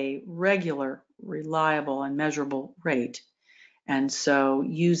at a regular, reliable, and measurable rate. And so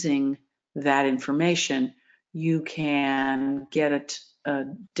using that information, you can get a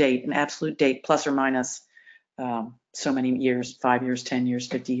date, an absolute date, plus or minus so many years, 5 years, 10 years,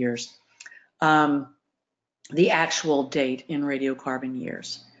 50 years, the actual date in radiocarbon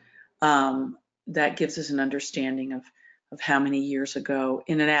years. That gives us an understanding of how many years ago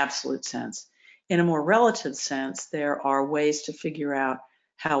in an absolute sense. In a more relative sense, there are ways to figure out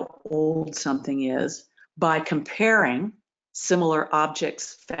how old something is by comparing similar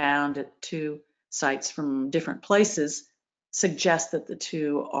objects found at two sites from different places, suggest that the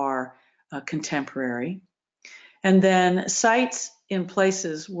two are contemporary. And then sites in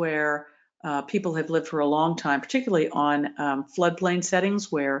places where people have lived for a long time, particularly on floodplain settings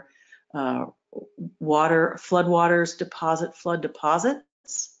where floodwaters deposit flood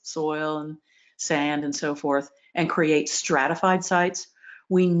deposits, soil and sand and so forth, and create stratified sites.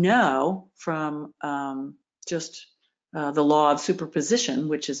 We know from just the law of superposition,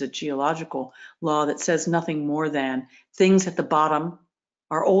 which is a geological law that says nothing more than things at the bottom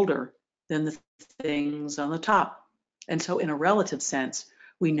are older than the things on the top. And so in a relative sense,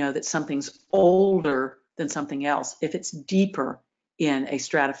 we know that something's older than something else if it's deeper in a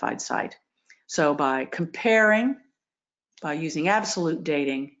stratified site. So by comparing, by using absolute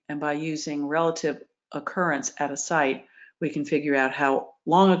dating, and by using relative occurrence at a site, we can figure out how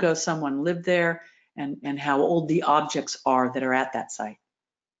long ago someone lived there and how old the objects are that are at that site.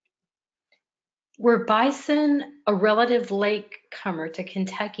 Were bison a relative latecomer to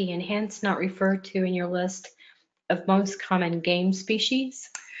Kentucky and hence not referred to in your list of most common game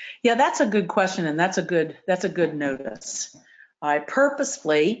species? Yeah, that's a good question, and that's a good notice. I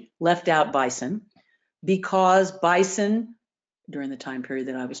purposefully left out bison because bison, during the time period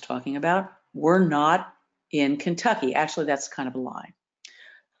that I was talking about, were not in Kentucky. Actually, that's kind of a lie.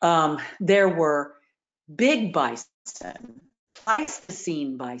 There were big bison,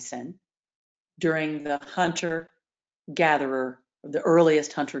 Pleistocene bison, during the hunter-gatherer, the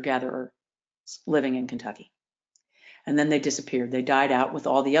earliest hunter-gatherer living in Kentucky. And then they disappeared. They died out with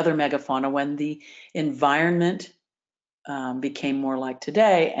all the other megafauna when the environment became more like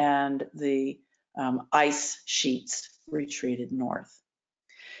today and the ice sheets retreated north.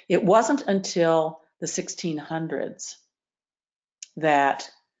 It wasn't until the 1600s that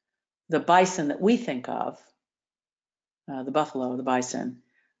the bison that we think of, the buffalo, the bison,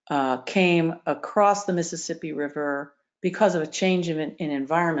 came across the Mississippi River because of a change in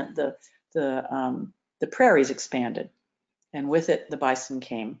environment. The prairies expanded, and with it, the bison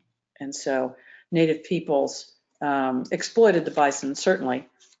came. And so Native peoples exploited the bison, certainly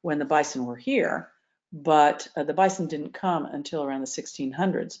when the bison were here, but the bison didn't come until around the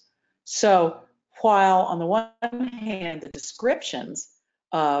 1600s. So while on the one hand, the descriptions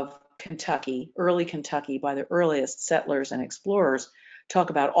of Kentucky, early Kentucky, by the earliest settlers and explorers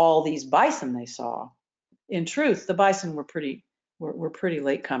talk about all these bison they saw, in truth, the bison were pretty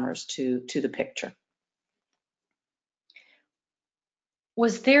latecomers to the picture.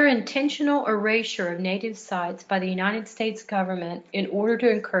 Was there intentional erasure of native sites by the United States government in order to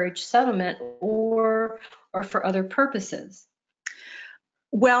encourage settlement or for other purposes?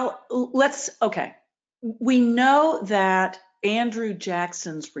 Well, okay. We know that Andrew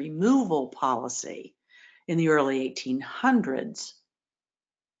Jackson's removal policy in the early 1800s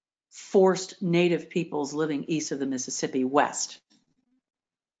forced Native peoples living east of the Mississippi west.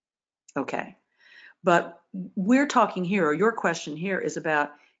 Okay. But we're talking here, or your question here is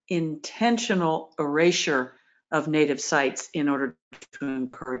about intentional erasure of native sites in order to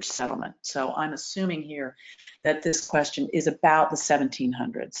encourage settlement. So I'm assuming here that this question is about the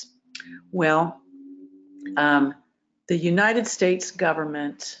 1700s. Well, the United States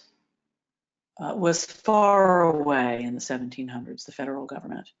government was far away in the 1700s, the federal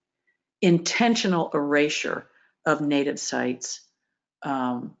government. Intentional erasure of native sites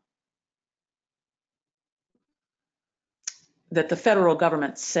that the federal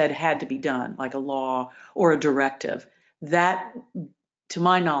government said had to be done, like a law or a directive, that, to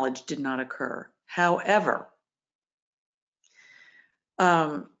my knowledge, did not occur. However,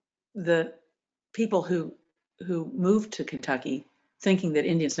 the people who moved to Kentucky, thinking that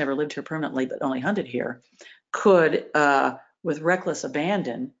Indians never lived here permanently but only hunted here, could with reckless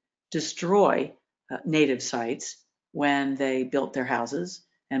abandon, destroy native sites when they built their houses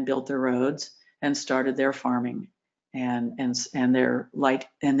and built their roads and started their farming and their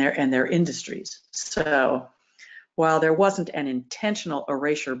their industries. So while there wasn't an intentional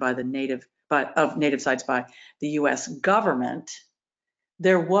erasure by of native sites by the U.S. government,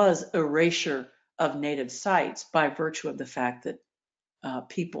 there was erasure of native sites by virtue of the fact that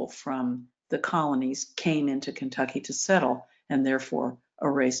people from the colonies came into Kentucky to settle and therefore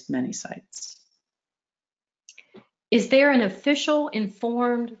erased many sites. Is there an official,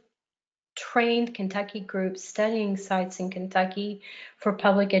 informed, trained Kentucky group studying sites in Kentucky for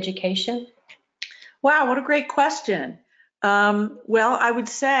public education? Wow, what a great question. Well, I would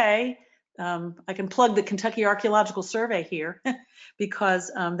say I can plug the Kentucky Archaeological Survey here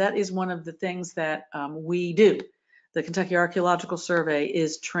because that is one of the things that we do. The Kentucky Archaeological Survey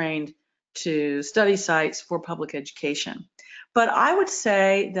is trained to study sites for public education. But I would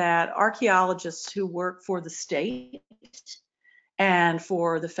say that archaeologists who work for the state and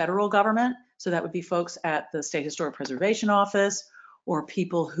for the federal government, so that would be folks at the State Historic Preservation Office or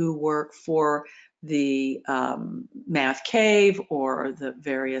people who work for the Mammoth Cave or the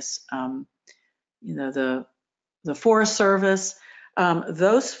various, the Forest Service,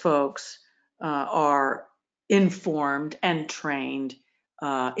 those folks are informed and trained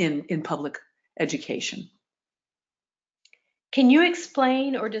in public education. Can you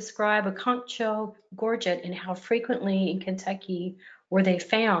explain or describe a conch shell gorget and how frequently in Kentucky were they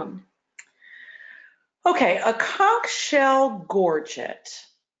found? Okay, a conch shell gorget.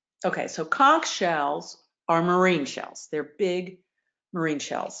 Okay, so conch shells are marine shells. They're big marine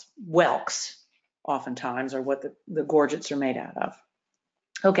shells. Whelks, oftentimes, are what the gorgets are made out of.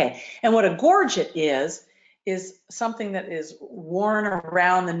 Okay, and what a gorget is something that is worn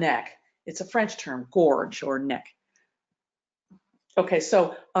around the neck. It's a French term, gorge or neck. Okay,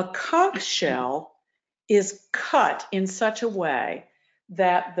 so a conch shell is cut in such a way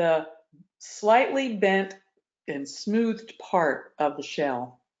that the slightly bent and smoothed part of the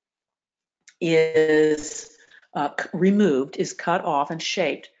shell is removed, is cut off and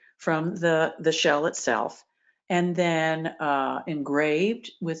shaped from the shell itself, and then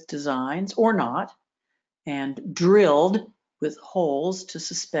engraved with designs or not, and drilled with holes to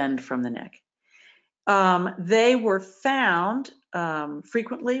suspend from the neck. They were found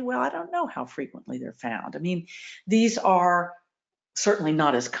frequently. Well, I don't know how frequently they're found. I mean, these are certainly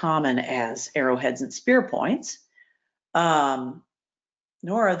not as common as arrowheads and spear points,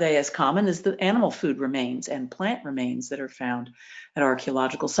 nor are they as common as the animal food remains and plant remains that are found at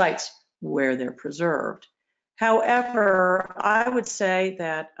archaeological sites where they're preserved. However, I would say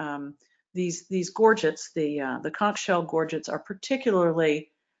that these gorgets, the conch shell gorgets, are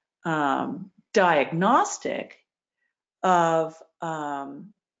particularly diagnostic of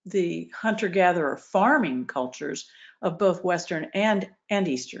the hunter-gatherer farming cultures of both Western and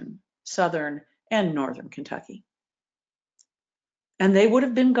Eastern, Southern and Northern Kentucky. And they would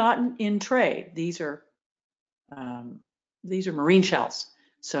have been gotten in trade. These are marine shells,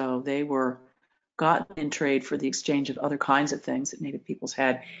 so they were gotten in trade for the exchange of other kinds of things that Native peoples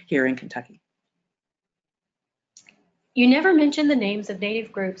had here in Kentucky. You never mentioned the names of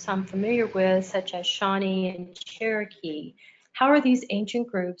Native groups I'm familiar with, such as Shawnee and Cherokee. How are these ancient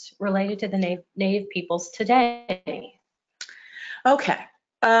groups related to the Native peoples today? Okay.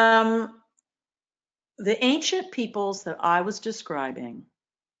 The ancient peoples that I was describing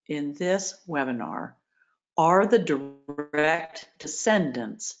in this webinar are the direct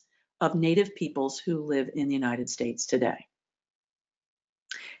descendants of Native peoples who live in the United States today.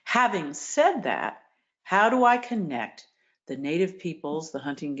 Having said that, how do I connect the Native peoples, the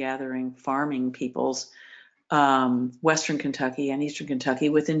hunting, gathering, farming peoples, Western Kentucky and Eastern Kentucky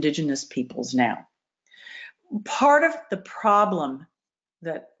with indigenous peoples now? Part of the problem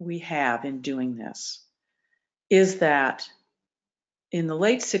that we have in doing this is that in the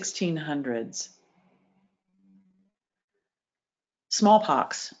late 1600s,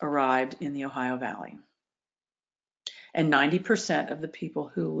 smallpox arrived in the Ohio Valley, and 90% of the people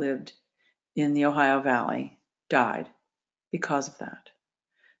who lived in the Ohio Valley died because of that.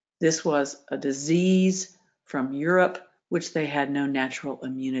 This was a disease from Europe which they had no natural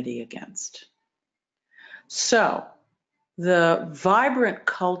immunity against. So the vibrant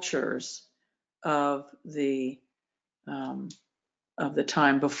cultures of the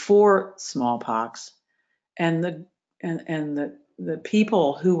time before smallpox and the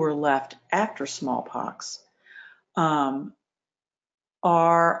people who were left after smallpox are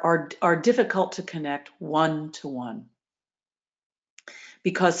difficult to connect one to one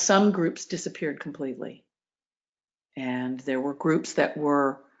because some groups disappeared completely And there were groups that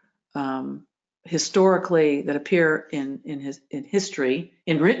were historically, that appear in history,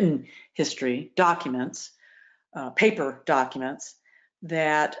 in written history documents, paper documents,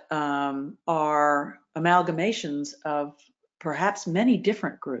 that are amalgamations of perhaps many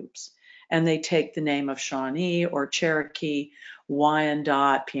different groups. And they take the name of Shawnee or Cherokee,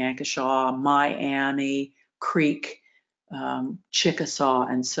 Wyandot, Piankashaw, Miami, Creek, Chickasaw,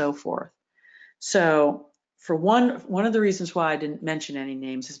 and so forth. So for one of the reasons why I didn't mention any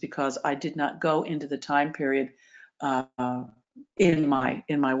names is because I did not go into the time period in my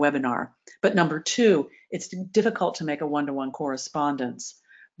webinar. But number two, it's difficult to make a one-to-one correspondence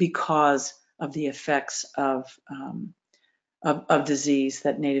because of the effects of disease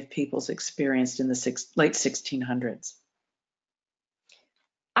that Native peoples experienced in the late 1600s.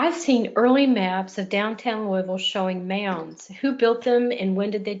 I've seen early maps of downtown Louisville showing mounds. Who built them and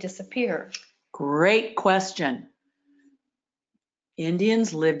when did they disappear? Great question.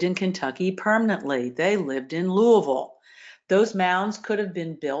 Indians lived in Kentucky permanently. They lived in Louisville. Those mounds could have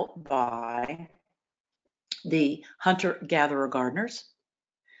been built by the hunter-gatherer gardeners.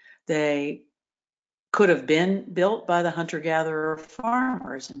 They could have been built by the hunter-gatherer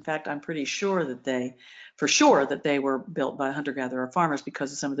farmers. In fact, I'm pretty sure that they were built by hunter-gatherer farmers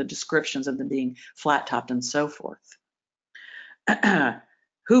because of some of the descriptions of them being flat-topped and so forth.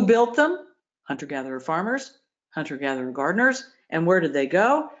 Who built them? Hunter-gatherer farmers, hunter-gatherer gardeners. And where did they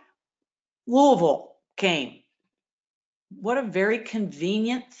go? Louisville came. What a very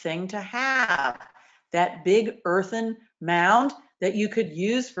convenient thing to have. That big earthen mound that you could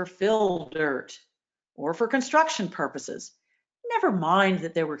use for fill dirt or for construction purposes. Never mind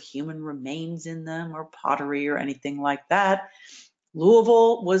that there were human remains in them or pottery or anything like that.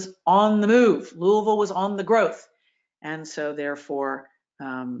 Louisville was on the move. Louisville was on the growth. And so therefore,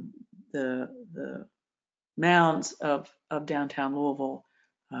 the mounds of downtown Louisville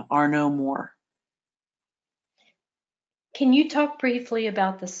are no more. Can you talk briefly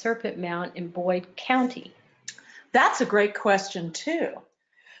about the Serpent Mound in Boyd County? That's a great question too.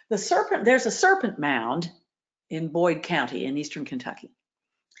 There's a serpent mound in Boyd County in eastern Kentucky.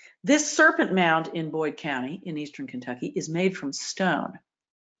 This serpent mound in Boyd County in eastern Kentucky is made from stone.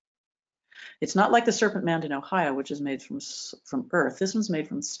 It's not like the serpent mound in Ohio, which is made from earth. This one's made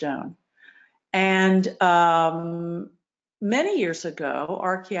from stone. And many years ago,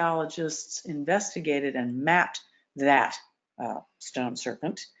 archaeologists investigated and mapped that stone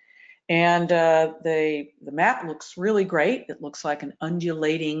serpent. And the map looks really great. It looks like an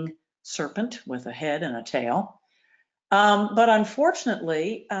undulating serpent with a head and a tail. But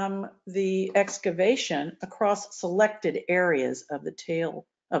unfortunately, the excavation across selected areas of the tail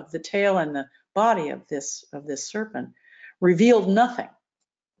and the body of this serpent revealed nothing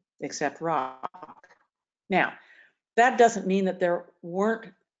except rock. Now, that doesn't mean that there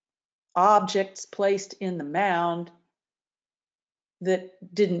weren't objects placed in the mound that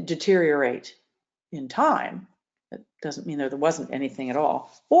didn't deteriorate in time. That doesn't mean there wasn't anything at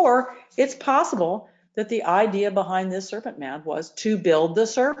all. Or it's possible that the idea behind this serpent mound was to build the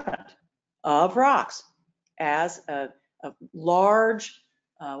serpent of rocks as a large,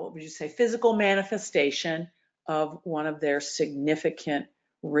 what would you say, physical manifestation of one of their significant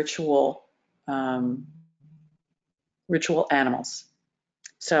ritual animals.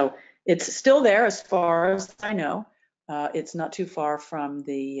 So it's still there as far as I know. It's not too far from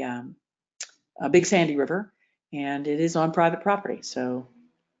the Big Sandy River, and it is on private property, so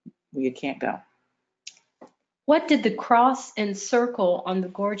you can't go. What did the cross and circle on the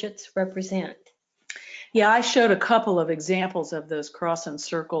gorgets represent? Yeah, I showed a couple of examples of those cross and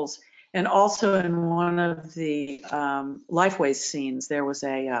circles, and also in one of the Lifeways scenes, there was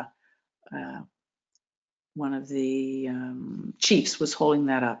one of the chiefs was holding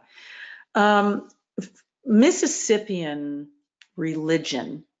that up. Mississippian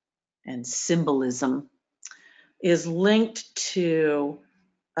religion and symbolism is linked to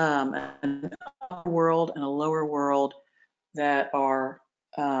an upper world and a lower world that are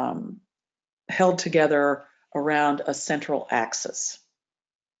held together around a central axis.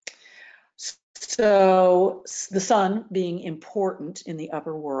 So the sun being important in the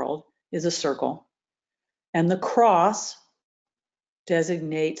upper world is a circle, and the cross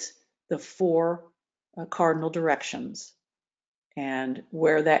designates the four cardinal directions, and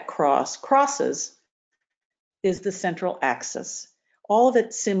where that cross crosses is the central axis. All of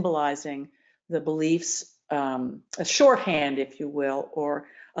it symbolizing the beliefs, a shorthand, if you will, or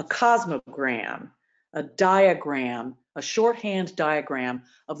a cosmogram, a diagram, a shorthand diagram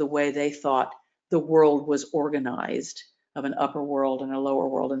of the way they thought the world was organized, of an upper world and a lower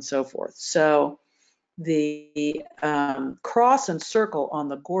world and so forth. So the cross and circle on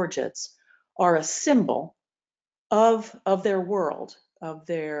the gorgets are a symbol of their world, of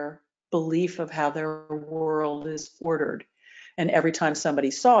their belief of how their world is ordered. And every time somebody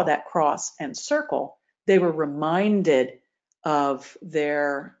saw that cross and circle, they were reminded of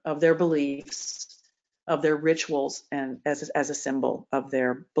their beliefs, of their rituals, and as a symbol of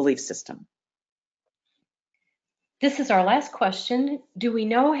their belief system. This is our last question. Do we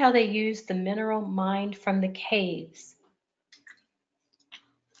know how they used the mineral mined from the caves?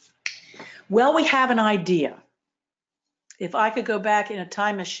 Well, we have an idea. If I could go back in a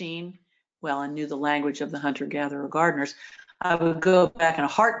time machine, well, and knew the language of the hunter-gatherer gardeners, I would go back in a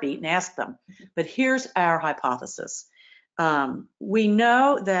heartbeat and ask them. But here's our hypothesis. We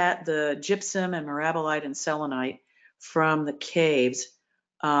know that the gypsum and mirabilite and selenite from the caves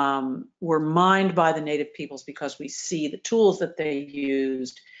were mined by the native peoples because we see the tools that they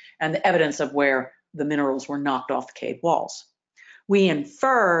used and the evidence of where the minerals were knocked off the cave walls. We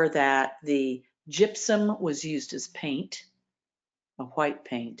infer that the gypsum was used as paint, a white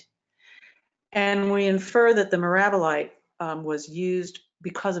paint, and we infer that the mirabilite was used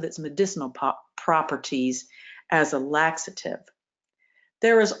because of its medicinal properties as a laxative.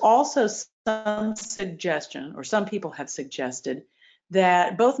 There is also some suggestion, or some people have suggested,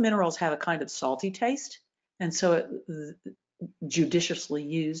 that both minerals have a kind of salty taste, and so it judiciously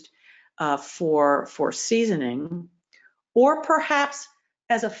used for seasoning, or perhaps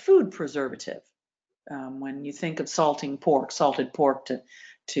as a food preservative. When you think of salting pork, salted pork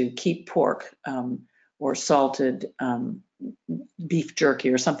to keep pork, or salted beef jerky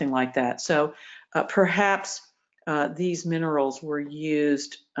or something like that. So perhaps these minerals were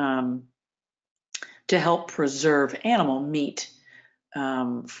used to help preserve animal meat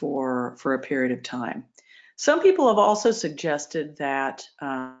for a period of time. Some people have also suggested that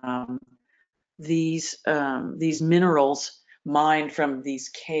these minerals mined from these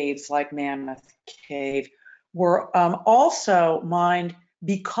caves, like Mammoth Cave, were also mined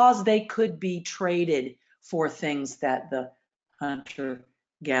because they could be traded for things that the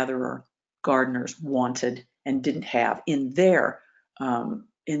hunter-gatherer gardeners wanted and didn't have in their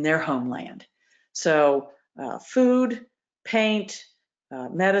homeland. So food, paint,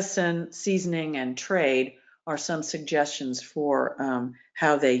 medicine, seasoning, and trade are some suggestions for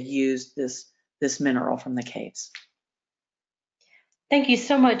how they used this mineral from the caves. Thank you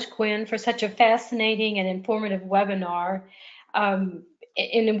so much, Gwynn, for such a fascinating and informative webinar.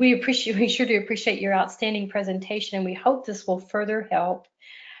 And we sure do appreciate your outstanding presentation, and we hope this will further help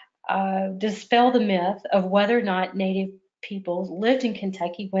dispel the myth of whether or not Native peoples lived in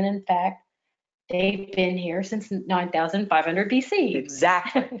Kentucky when, in fact, they've been here since 9,500 BC.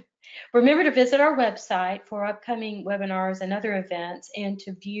 Exactly. Remember to visit our website for upcoming webinars and other events, and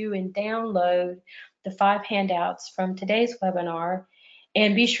to view and download the 5 handouts from today's webinar.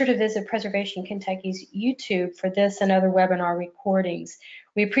 And be sure to visit Preservation Kentucky's YouTube for this and other webinar recordings.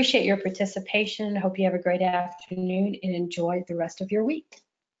 We appreciate your participation. Hope you have a great afternoon and enjoy the rest of your week.